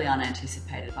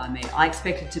unanticipated by me. I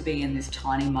expected to be in this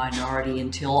tiny minority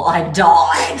until I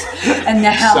died, and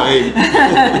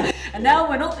now and now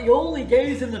we're not the only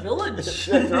gays in the village.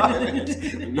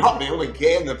 Not the only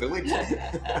gay in the village. I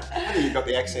think you got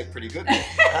the accent pretty good.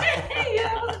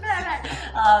 Yeah, it wasn't bad.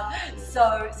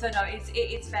 So no,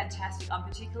 it's fantastic.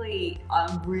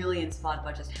 I'm really inspired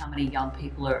by just how many young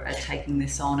people are taking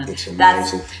this on, and it's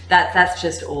amazing. That's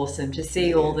just awesome to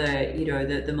see all the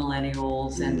the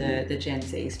millennials and the Gen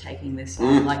Zs taking this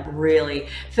on. Like really,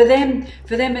 for them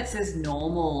it's as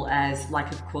normal as like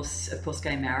of course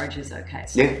gay marriage is okay.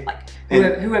 So like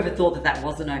whoever thought that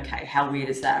wasn't okay? How weird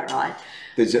is that, right?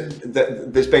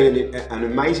 There's been an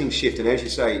amazing shift, and as you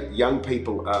say, young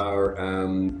people are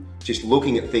just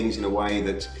looking at things in a way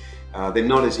that they're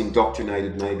not as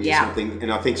indoctrinated maybe or something,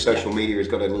 and I think social media has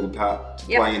got a little part to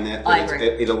play in that.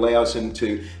 It allows them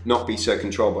to not be so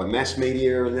controlled by mass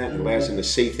media, and that it allows them to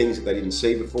see things that they didn't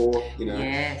see before,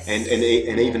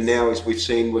 and even now, as we've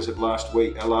seen, was it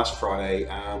last Friday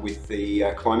with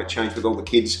the climate change, with all the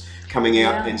kids coming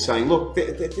out and saying, look,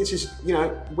 this is,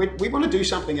 we want to do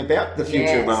something about the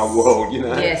future of our world,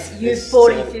 Yes, you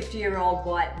 40, 50-year-old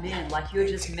white men, like you're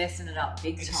just messing it up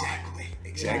big time.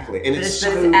 Exactly. Yeah. And it's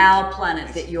our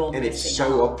planet that you're messing up. And it's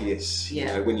so obvious,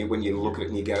 when you look at it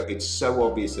and you go, it's so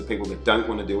obvious that people that don't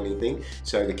want to do anything.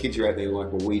 So the kids are out there like,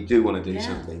 well, we do want to do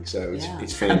something. So it's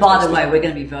fantastic. And by the way, we're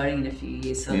going to be voting in a few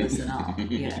years, so listen up.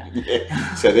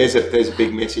 So there's a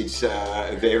big message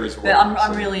there as well. But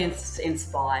I'm really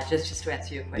inspired, just to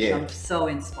answer your question. I'm so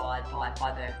inspired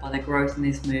by the growth in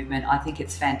this movement. I think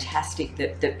it's fantastic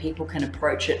that people can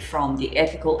approach it from the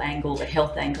ethical angle, the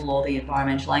health angle, or the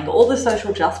environmental angle, or the social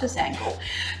justice angle.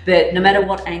 But no matter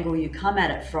what angle you come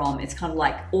at it from, it's kind of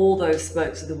like all those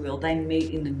spokes of the wheel, they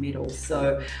meet in the middle.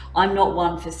 So I'm not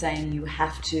one for saying you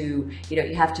have to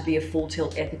be a full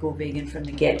tilt ethical vegan from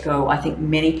the get-go. I think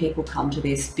many people come to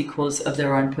this because of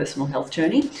their own personal health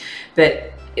journey,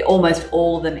 but almost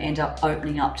all of them end up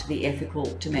opening up to the ethical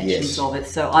dimensions of it.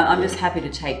 So I'm just happy to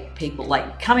take people,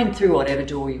 like, come in through whatever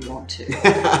door you want to.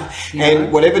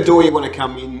 And whatever door you want to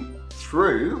come in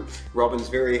through, Robyn's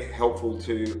very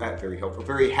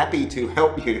happy to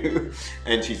help you,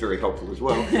 and she's very helpful as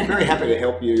well. Very happy to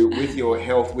help you with your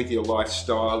health, with your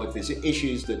lifestyle. If there's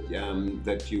issues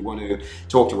that you want to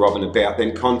talk to Robyn about,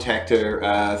 then contact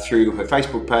her through her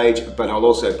Facebook page, but I'll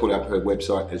also put up her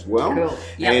website as well. Cool.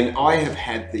 Yep. And I have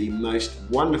had the most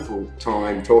wonderful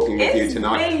time talking with you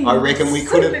tonight. I reckon we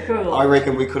could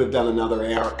have done another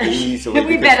hour easily.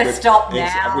 We better stop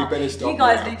now. We better stop. You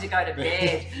guys need to go to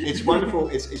bed. It's wonderful.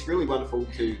 It's really wonderful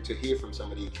to hear from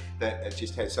somebody that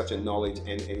just has such a knowledge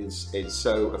and is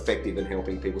so effective in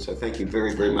helping people. So thank you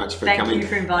very, very much for coming. Thank you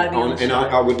for inviting me on. And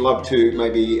I would love to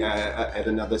maybe at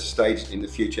another stage in the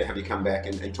future have you come back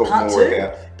and talk more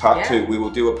about part two. We will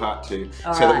do a part two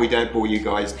that we don't bore you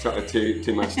guys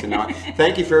too much tonight.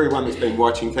 Thank you for everyone that's been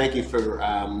watching. Thank you for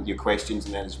your questions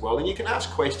and that as well. And you can ask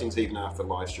questions even after the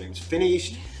live stream's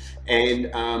finished. And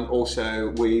also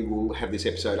we will have this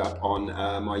episode up on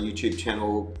my YouTube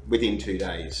channel within 2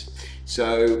 days.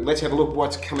 So let's have a look at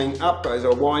what's coming up as I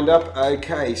wind up.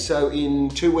 Okay, so in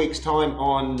 2 weeks time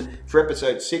for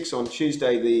episode 6 on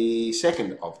Tuesday the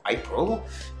 2nd of April,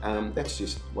 that's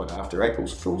just after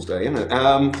April's Fool's Day, isn't it?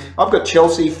 I've got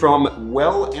Chelsea from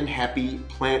Well and Happy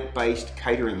Plant-Based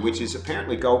Catering, which is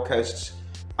apparently Gold Coast's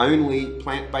only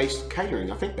plant-based catering.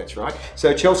 I think that's right.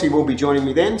 So Chelsea will be joining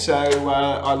me then, so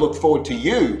I look forward to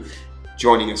you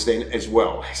joining us then as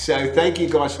well. So thank you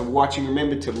guys for watching.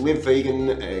 Remember to live vegan,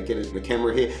 get it in the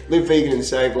camera here, live vegan and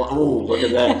save lives. Oh, look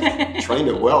at that. Trained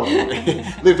it well.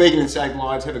 Live vegan and save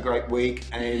lives. Have a great week,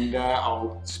 and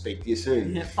I'll speak to you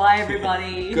soon. Bye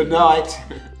everybody. Good night.